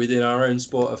then within our own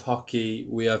sport of hockey,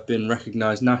 we have been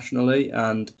recognised nationally,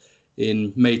 and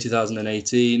in May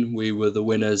 2018, we were the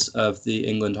winners of the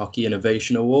England Hockey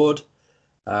Innovation Award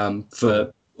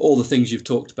for all the things you've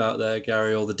talked about there,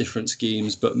 Gary, all the different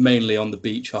schemes, but mainly on the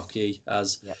beach hockey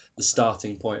as the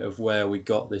starting point of where we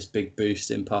got this big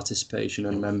boost in participation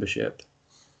and membership.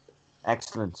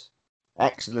 Excellent.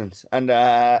 And,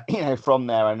 from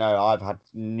there, I know I've had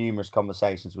numerous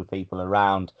conversations with people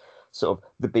around sort of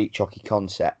the beach hockey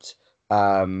concept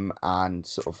and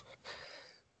sort of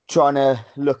trying to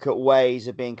look at ways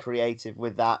of being creative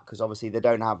with that, because obviously they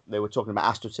were talking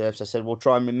about AstroTurf. So I said, we'll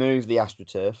try and remove the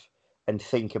AstroTurf and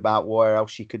think about where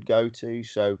else you could go to.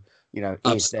 So,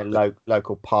 is there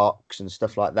local parks and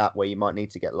stuff like that where you might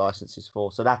need to get licenses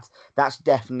for? So that's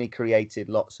definitely created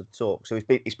lots of talk. So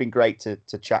it's been great to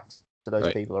chat to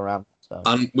those people around. So.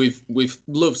 And we've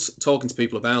loved talking to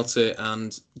people about it,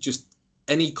 and just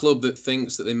any club that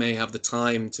thinks that they may have the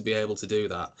time to be able to do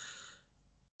that.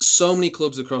 So many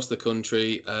clubs across the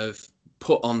country have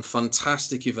put on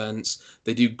fantastic events.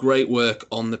 They do great work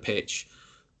on the pitch.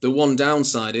 The one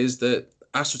downside is that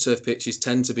AstroTurf pitches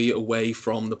tend to be away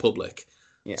from the public.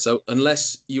 Yeah. So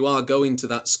unless you are going to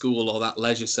that school or that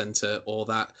leisure centre or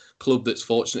that club that's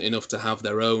fortunate enough to have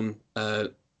their own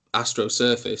Astro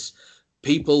surface,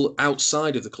 people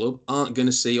outside of the club aren't going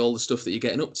to see all the stuff that you're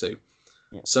getting up to.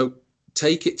 Yeah. So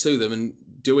take it to them and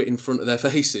do it in front of their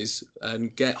faces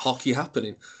and get hockey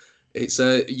happening. It's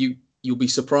you'll be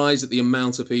surprised at the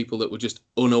amount of people that were just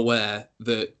unaware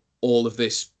that all of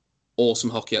this awesome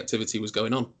hockey activity was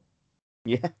going on.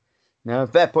 Yeah, no,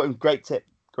 fair point. Great tip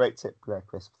there,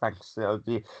 Chris. Thanks. I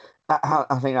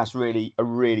think that's really a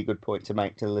really good point to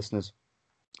make to the listeners.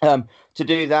 To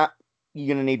do that,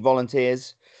 you're going to need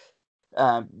volunteers.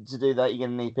 To do that, you're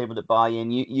going to need people that buy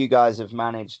in. You guys have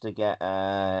managed to get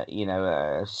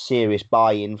a serious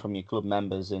buy-in from your club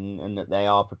members, and that they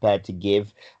are prepared to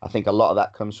give. I think a lot of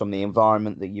that comes from the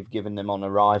environment that you've given them on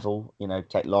arrival.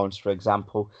 Take Lawrence for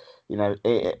example.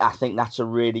 I think that's a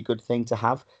really good thing to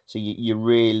have. So you're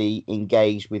really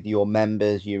engaged with your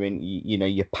members.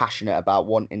 You're passionate about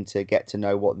wanting to get to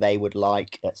know what they would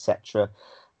like, etc.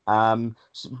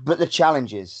 But the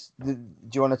challenges. Do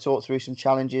you want to talk through some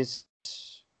challenges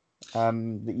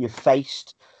that you've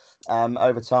faced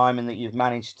over time and that you've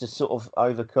managed to sort of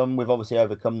overcome? We've obviously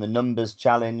overcome the numbers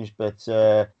challenge, but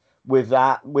with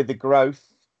the growth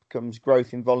comes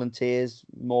growth in volunteers,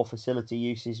 more facility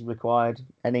use is required.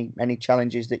 Any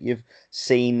challenges that you've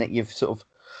seen that you've sort of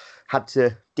had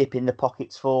to dip in the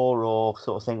pockets for, or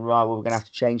sort of think, right, well, we're going to have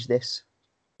to change this?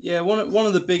 Yeah, one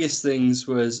of the biggest things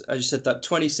was, as you said, that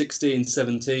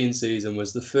 2016-17 season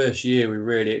was the first year we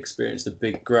really experienced a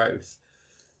big growth.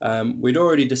 We'd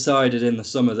already decided in the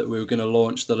summer that we were going to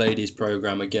launch the ladies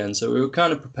program again, so we were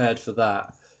kind of prepared for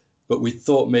that. But we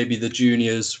thought maybe the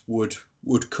juniors would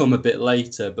come a bit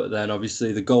later. But then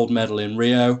obviously the gold medal in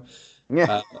Rio.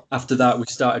 Yeah. After that, we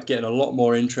started getting a lot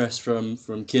more interest from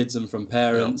kids and from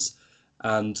parents.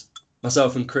 Yeah. And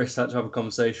myself and Chris had to have a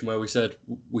conversation where we said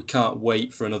we can't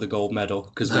wait for another gold medal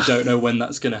because we don't know when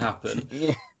that's going to happen.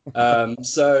 Yeah.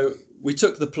 So we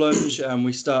took the plunge and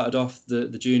we started off the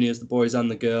juniors, the boys and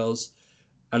the girls.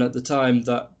 And at the time,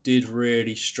 that did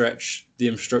really stretch the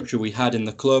infrastructure we had in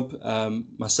the club.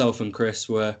 Myself and Chris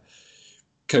were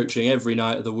coaching every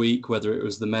night of the week, whether it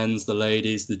was the men's, the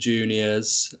ladies, the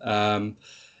juniors. And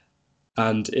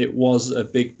it was a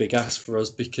big ask for us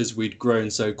because we'd grown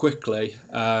so quickly.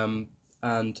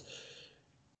 And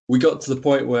we got to the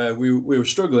point where we were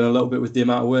struggling a little bit with the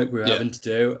amount of work we were having to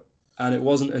do. And it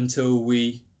wasn't until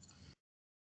we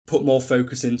put more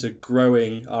focus into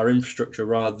growing our infrastructure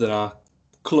rather than our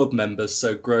club members,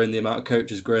 so growing the amount of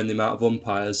coaches, growing the amount of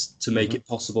umpires, to make it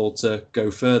possible to go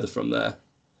further from there.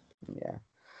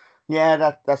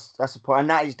 Yeah, that's a point, and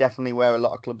that is definitely where a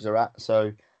lot of clubs are at.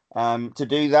 So to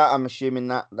do that, I'm assuming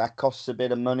that costs a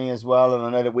bit of money as well. And I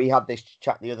know that we had this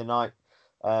chat the other night.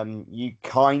 You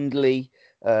kindly,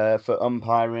 for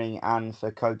umpiring and for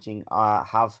coaching,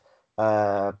 have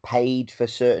paid for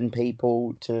certain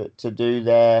people to do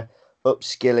their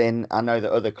upskilling. I know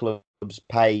that other clubs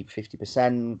pay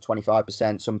 50%,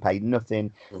 25%, some paid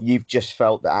nothing. You've just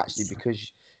felt that actually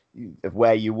because of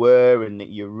where you were and that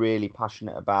you're really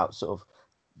passionate about sort of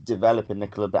developing the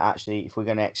club, that actually if we're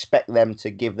going to expect them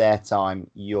to give their time,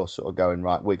 you're sort of going,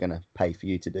 right, we're going to pay for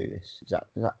you to do this.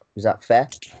 Is that fair?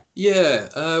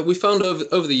 Yeah, we found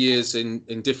over the years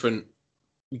in different,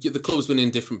 the club's been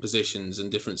in different positions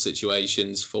and different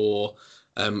situations for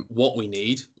what we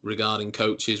need regarding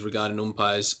coaches, regarding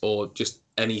umpires, or just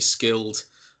any skilled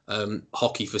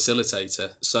hockey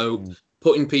facilitator. So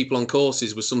putting people on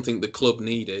courses was something the club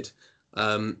needed.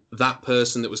 That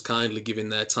person that was kindly giving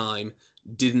their time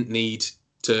didn't need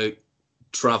to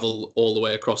travel all the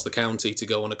way across the county to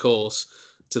go on a course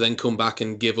to then come back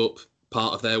and give up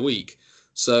part of their week.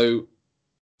 So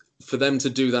for them to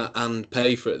do that and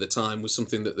pay for it at the time was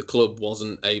something that the club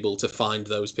wasn't able to find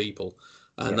those people.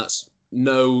 And that's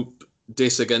no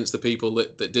diss against the people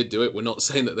that did do it. We're not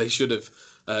saying that they should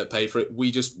have paid for it.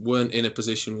 We just weren't in a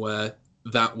position where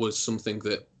that was something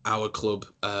that our club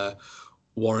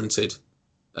warranted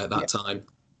at that time.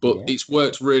 But it's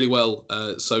worked really well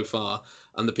so far.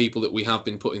 And the people that we have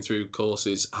been putting through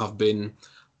courses have been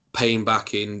paying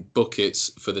back in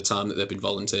buckets for the time that they've been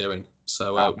volunteering.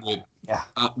 So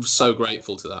I'm so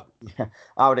grateful to that. Yeah,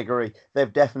 I would agree.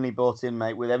 They've definitely bought in,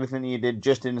 mate, with everything you did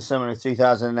just in the summer of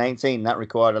 2018. That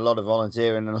required a lot of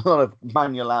volunteering and a lot of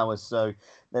manual hours. So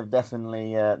they've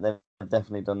definitely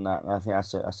done that. And I think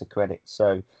that's a credit.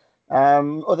 So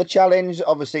other challenge,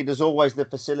 obviously, there's always the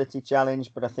facility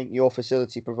challenge, but I think your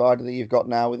facility provider that you've got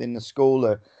now within the school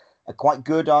are quite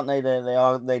good, aren't they?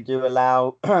 They do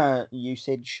allow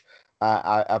usage.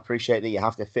 I appreciate that you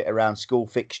have to fit around school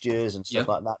fixtures and stuff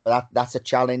like that. But that's a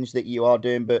challenge that you are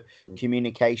doing, but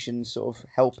communication sort of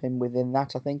helping within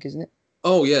that, I think, isn't it?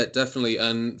 Oh, yeah, definitely.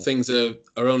 And things are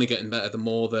only getting better the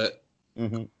more that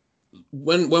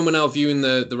when we're now viewing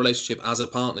the relationship as a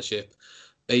partnership,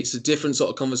 it's a different sort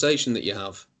of conversation that you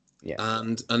have. Yeah.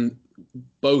 And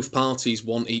both parties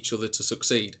want each other to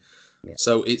succeed. Yeah.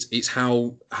 So it's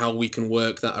how we can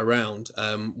work that around,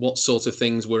 what sort of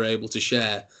things we're able to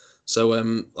share. So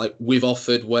like we've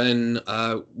offered when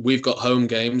we've got home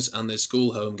games and there's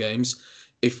school home games,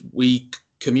 if we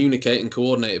communicate and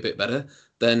coordinate a bit better,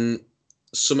 then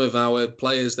some of our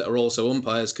players that are also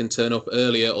umpires can turn up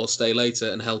earlier or stay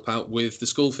later and help out with the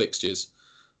school fixtures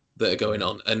that are going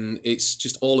on. And it's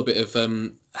just all a bit of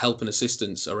help and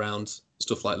assistance around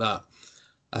stuff like that.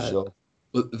 Sure.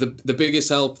 The biggest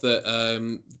help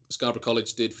that Scarborough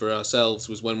College did for ourselves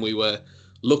was when we were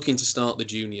looking to start the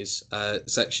juniors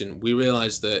section. We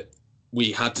realised that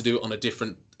we had to do it on a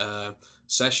different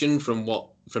session from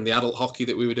the adult hockey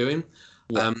that we were doing.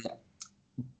 Yeah.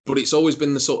 But it's always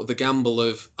been the gamble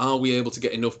of, are we able to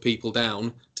get enough people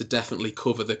down to definitely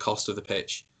cover the cost of the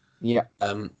pitch? Yeah.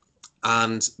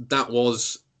 And that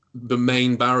was the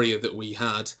main barrier that we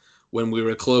had when we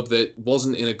were a club that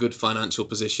wasn't in a good financial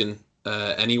position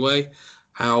anyway.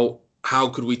 How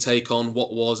could we take on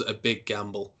what was a big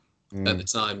gamble at the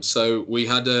time? So we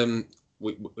had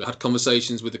we had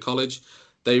conversations with the college.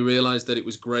 They realised that it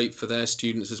was great for their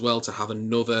students as well to have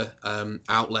another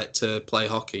outlet to play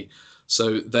hockey.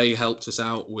 So they helped us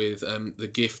out with the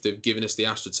gift of giving us the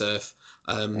AstroTurf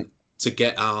to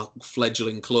get our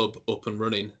fledgling club up and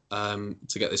running,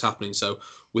 to get this happening. So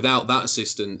without that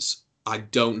assistance, I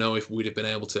don't know if we'd have been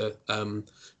able to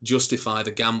justify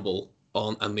the gamble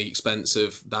on and the expense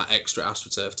of that extra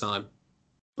AstroTurf time.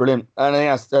 Brilliant. And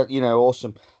I think that's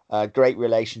awesome. Great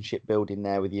relationship building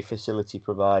there with your facility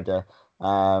provider.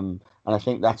 And I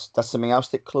think that's something else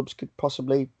that clubs could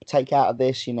possibly take out of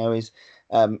this, is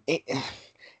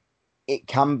it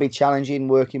can be challenging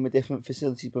working with different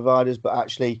facility providers, but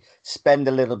actually spend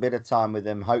a little bit of time with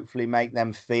them, hopefully make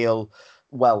them feel,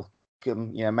 well,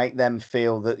 them, make them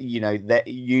feel that, that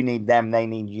you need them, they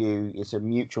need you. It's a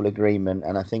mutual agreement.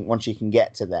 And I think once you can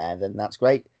get to there, then that's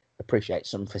great. Appreciate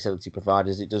some facility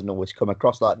providers. It doesn't always come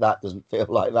across like that, doesn't feel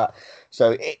like that.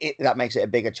 So that makes it a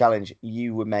bigger challenge.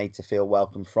 You were made to feel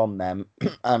welcome from them,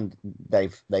 and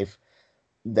they've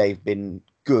been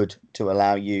good to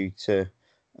allow you to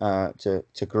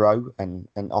grow and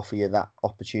offer you that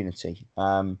opportunity,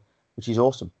 which is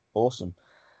awesome.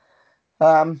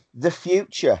 The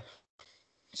future.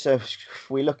 So if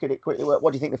we look at it quickly,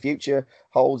 what do you think the future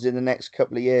holds in the next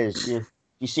couple of years? Do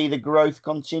you see the growth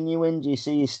continuing? Do you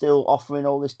see you still offering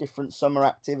all this different summer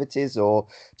activities, or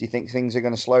do you think things are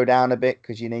going to slow down a bit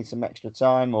because you need some extra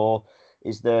time, or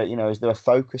is there a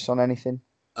focus on anything?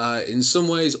 In some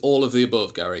ways, all of the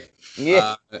above, Gary.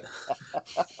 Yeah.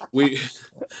 We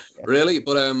really,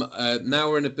 but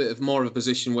now we're in a bit of more of a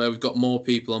position where we've got more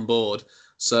people on board.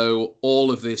 So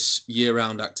all of this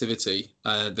year-round activity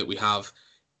that we have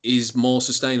is more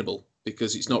sustainable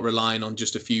because it's not relying on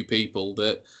just a few people.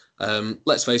 That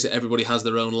let's face it, everybody has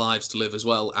their own lives to live as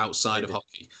well outside of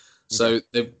hockey. So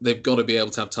they've got to be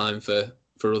able to have time for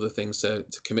other things to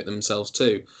commit themselves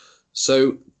to.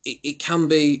 So it can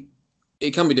be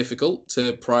difficult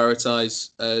to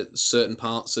prioritize certain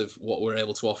parts of what we're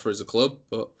able to offer as a club,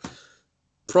 but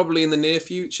probably in the near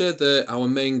future, our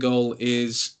main goal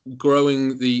is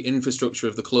growing the infrastructure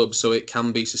of the club so it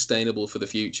can be sustainable for the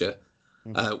future.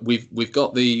 We've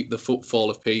got the footfall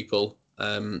of people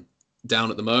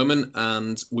down at the moment,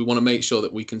 and we want to make sure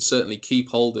that we can certainly keep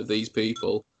hold of these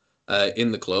people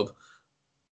in the club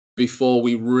before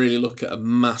we really look at a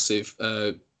massive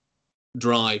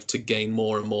drive to gain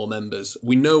more and more members.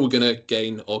 We know we're going to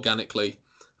gain organically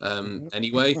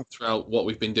anyway throughout what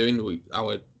we've been doing.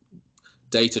 Our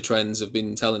data trends have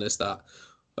been telling us that,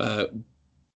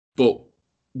 but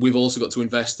we've also got to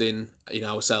invest in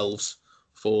ourselves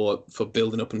for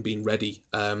building up and being ready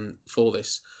for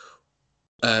this.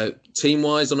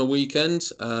 Team-wise, on a weekend,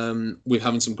 we're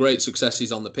having some great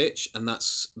successes on the pitch, and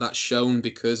that's shown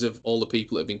because of all the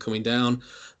people that have been coming down,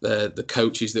 the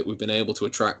coaches that we've been able to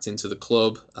attract into the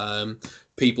club,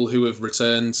 people who have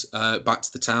returned back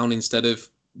to the town instead of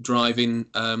driving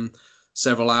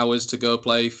several hours to go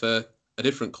play for a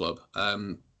different club.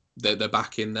 They're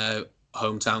back in their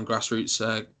hometown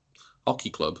grassroots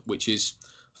hockey club, which is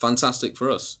fantastic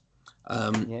for us.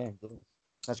 Yeah,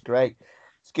 that's great.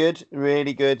 It's good,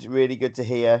 really good to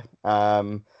hear.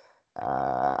 I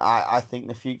think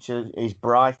the future is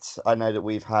bright. I know that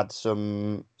we've had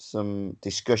some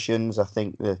discussions. I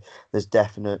think that there's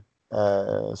definite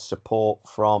support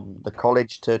from the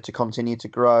college to continue to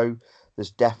grow.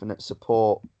 There's definite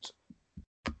support.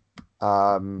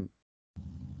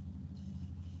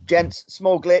 Gents,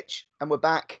 small glitch, and we're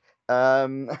back.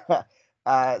 So what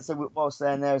I was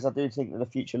saying there is I do think that the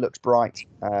future looks bright.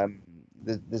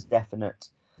 There's definite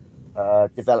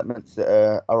developments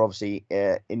that are obviously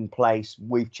in place.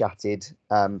 We've chatted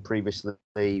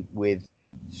previously with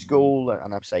school,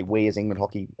 and I'd say we as England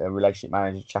Hockey relationship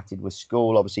manager chatted with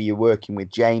school. Obviously, you're working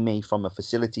with Jamie from a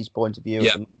facilities point of view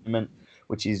at the moment,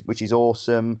 which is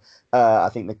awesome. I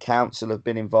think the council have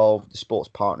been involved, the sports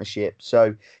partnership.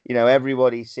 So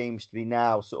everybody seems to be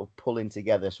now sort of pulling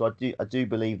together. So I do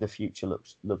believe the future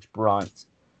looks bright.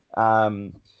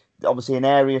 Obviously, an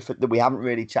area that we haven't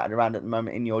really chatted around at the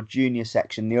moment in your junior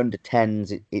section, the under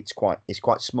 10s, it's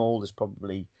quite small. There's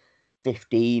probably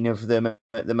 15 of them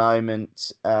at the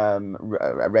moment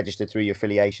registered through your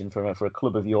affiliation for a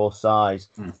club of your size.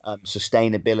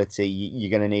 Sustainability,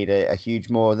 you're going to need a huge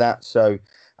more of that. So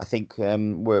I think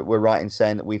we're right in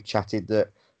saying that we've chatted that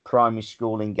primary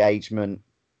school engagement,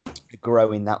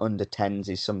 growing that under 10s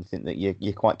is something that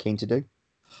you're quite keen to do.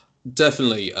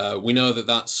 Definitely. We know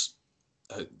that's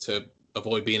to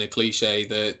avoid being a cliche,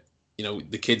 that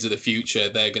the kids of the future,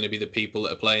 they're going to be the people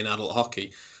that are playing adult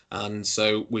hockey, and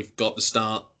so we've got to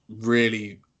start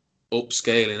really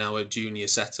upscaling our junior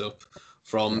setup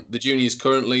from the juniors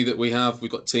currently that we have.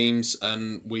 We've got teams,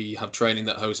 and we have training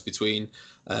that hosts between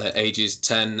ages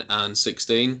 10 and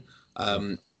 16.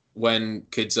 When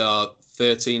kids are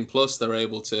 13 plus, they're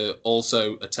able to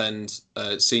also attend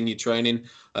senior training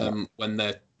when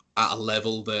they're at a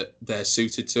level that they're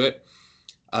suited to it.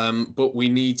 But we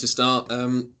need to start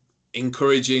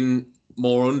encouraging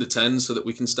more under 10 so that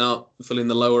we can start filling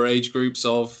the lower age groups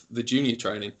of the junior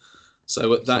training.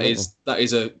 So that is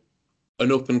an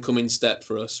up and coming step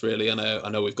for us, really. I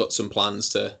know we've got some plans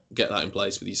to get that in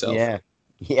place with yourself.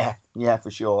 Yeah,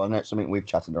 for sure. And that's something we've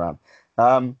chatted around.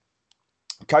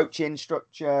 Coaching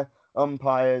structure,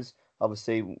 umpires.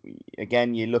 Obviously,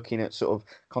 again, you're looking at sort of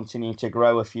continuing to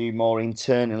grow a few more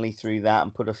internally through that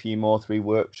and put a few more through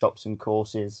workshops and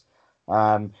courses.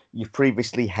 You've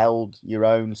previously held your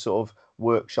own sort of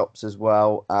workshops as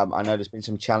well. I know there's been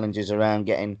some challenges around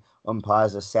getting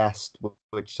umpires assessed,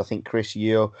 which I think, Chris,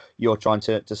 you're trying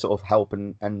to sort of help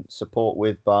and support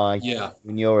with by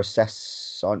when you're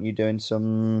assess, aren't you doing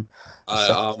some?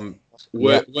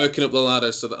 Working up the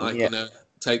ladder so that I can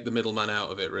take the middleman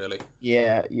out of it, really.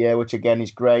 Yeah, which again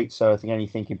is great. So I think only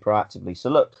thinking proactively.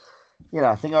 So look,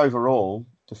 I think overall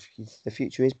the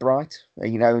future is bright.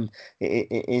 And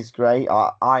it is great.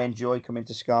 I enjoy coming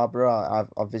to Scarborough.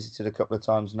 I've visited a couple of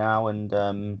times now, and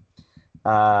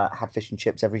had fish and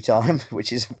chips every time,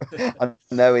 which is I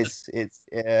know it's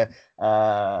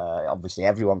obviously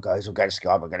everyone goes, we'll go to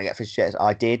Scarborough, we're going to get fish and chips.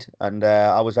 I did, and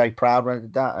I was very proud when I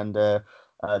did that, and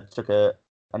took a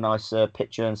nice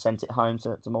picture and sent it home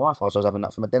to my wife. I was having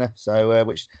that for my dinner, so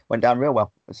which went down real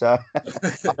well. So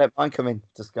I don't mind coming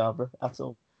to Scarborough at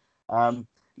all.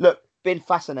 Look, been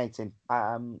fascinating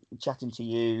chatting to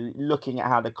you, looking at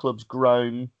how the club's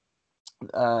grown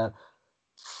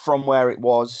from where it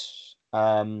was.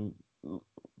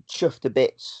 Chuffed a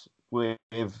bit with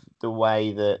the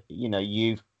way that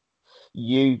you've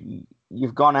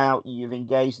gone out, you've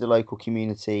engaged the local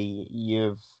community,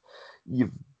 you've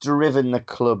driven the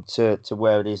club to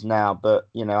where it is now. But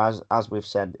as we've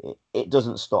said, it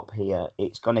doesn't stop here.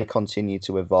 It's going to continue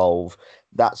to evolve.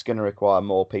 That's going to require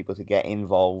more people to get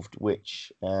involved,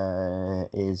 which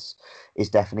is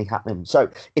definitely happening. So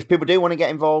if people do want to get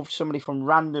involved, somebody from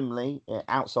randomly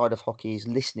outside of hockey is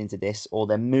listening to this, or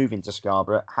they're moving to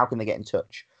Scarborough, how can they get in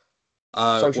touch?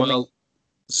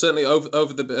 Certainly over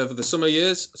the summer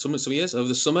years, over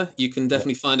the summer, you can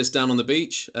definitely find us down on the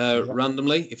beach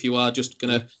randomly. If you are just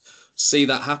going to see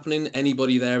that happening,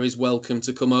 anybody there is welcome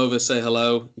to come over, say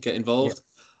hello, get involved.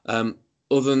 Other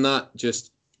than that,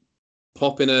 just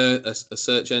pop in a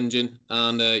search engine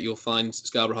and you'll find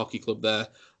Scarborough Hockey Club there.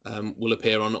 Will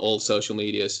appear on all social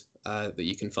medias that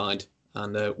you can find,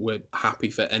 and we're happy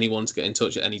for anyone to get in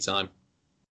touch at any time.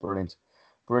 Brilliant.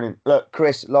 Look,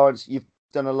 Chris, Lawrence, you've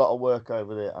done a lot of work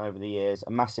over the years.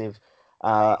 A massive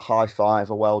high five,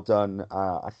 a well done.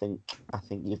 I think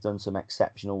you've done some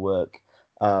exceptional work.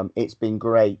 It's been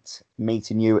great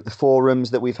meeting you at the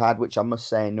forums that we've had, which I must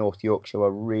say in North Yorkshire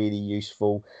are really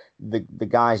useful. The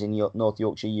guys in North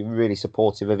Yorkshire, you're really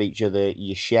supportive of each other.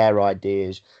 You share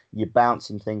ideas. You're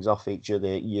bouncing things off each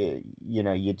other.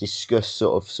 You discuss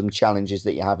sort of some challenges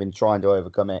that you have in trying to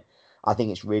overcome it. I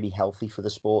think it's really healthy for the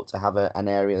sport to have an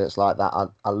area that's like that.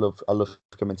 I love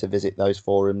coming to visit those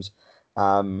forums.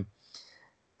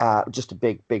 Just a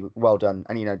big well done,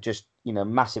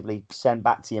 and massively send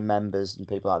back to your members and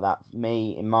people like that.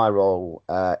 Me in my role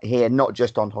here, not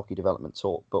just on Hockey Development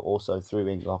Talk, but also through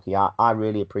England Hockey, I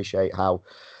really appreciate how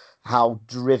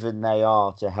driven they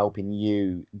are to helping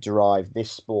you drive this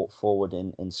sport forward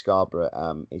in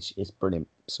Scarborough. It's brilliant.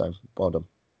 So well done.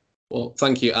 Well,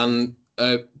 thank you, and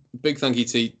big thank you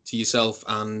to yourself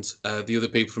and the other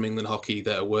people from England Hockey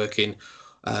that are working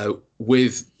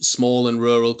with small and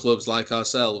rural clubs like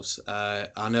ourselves.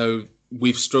 I know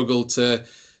we've struggled to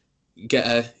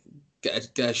get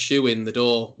a shoe in the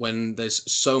door when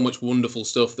there's so much wonderful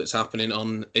stuff that's happening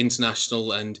on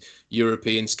international and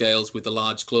European scales with the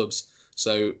large clubs.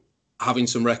 So having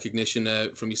some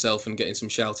recognition from yourself and getting some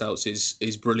shout outs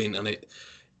is brilliant. And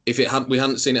if we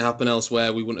hadn't seen it happen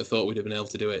elsewhere, we wouldn't have thought we'd have been able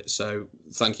to do it. So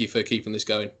thank you for keeping this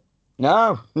going.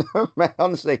 No, man,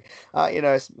 honestly,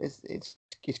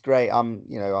 it's great.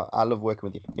 I love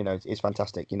working with you. It's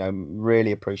fantastic.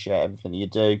 Really appreciate everything you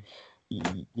do.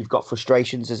 You've got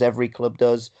frustrations, as every club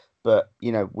does, but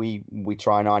we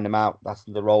try and iron them out. That's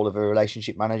the role of a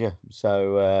relationship manager.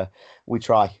 So we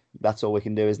try. That's all we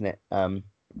can do, isn't it?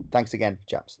 Thanks again,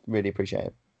 chaps. Really appreciate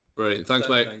it. Brilliant. Thanks,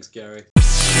 mate. Thanks, Gary.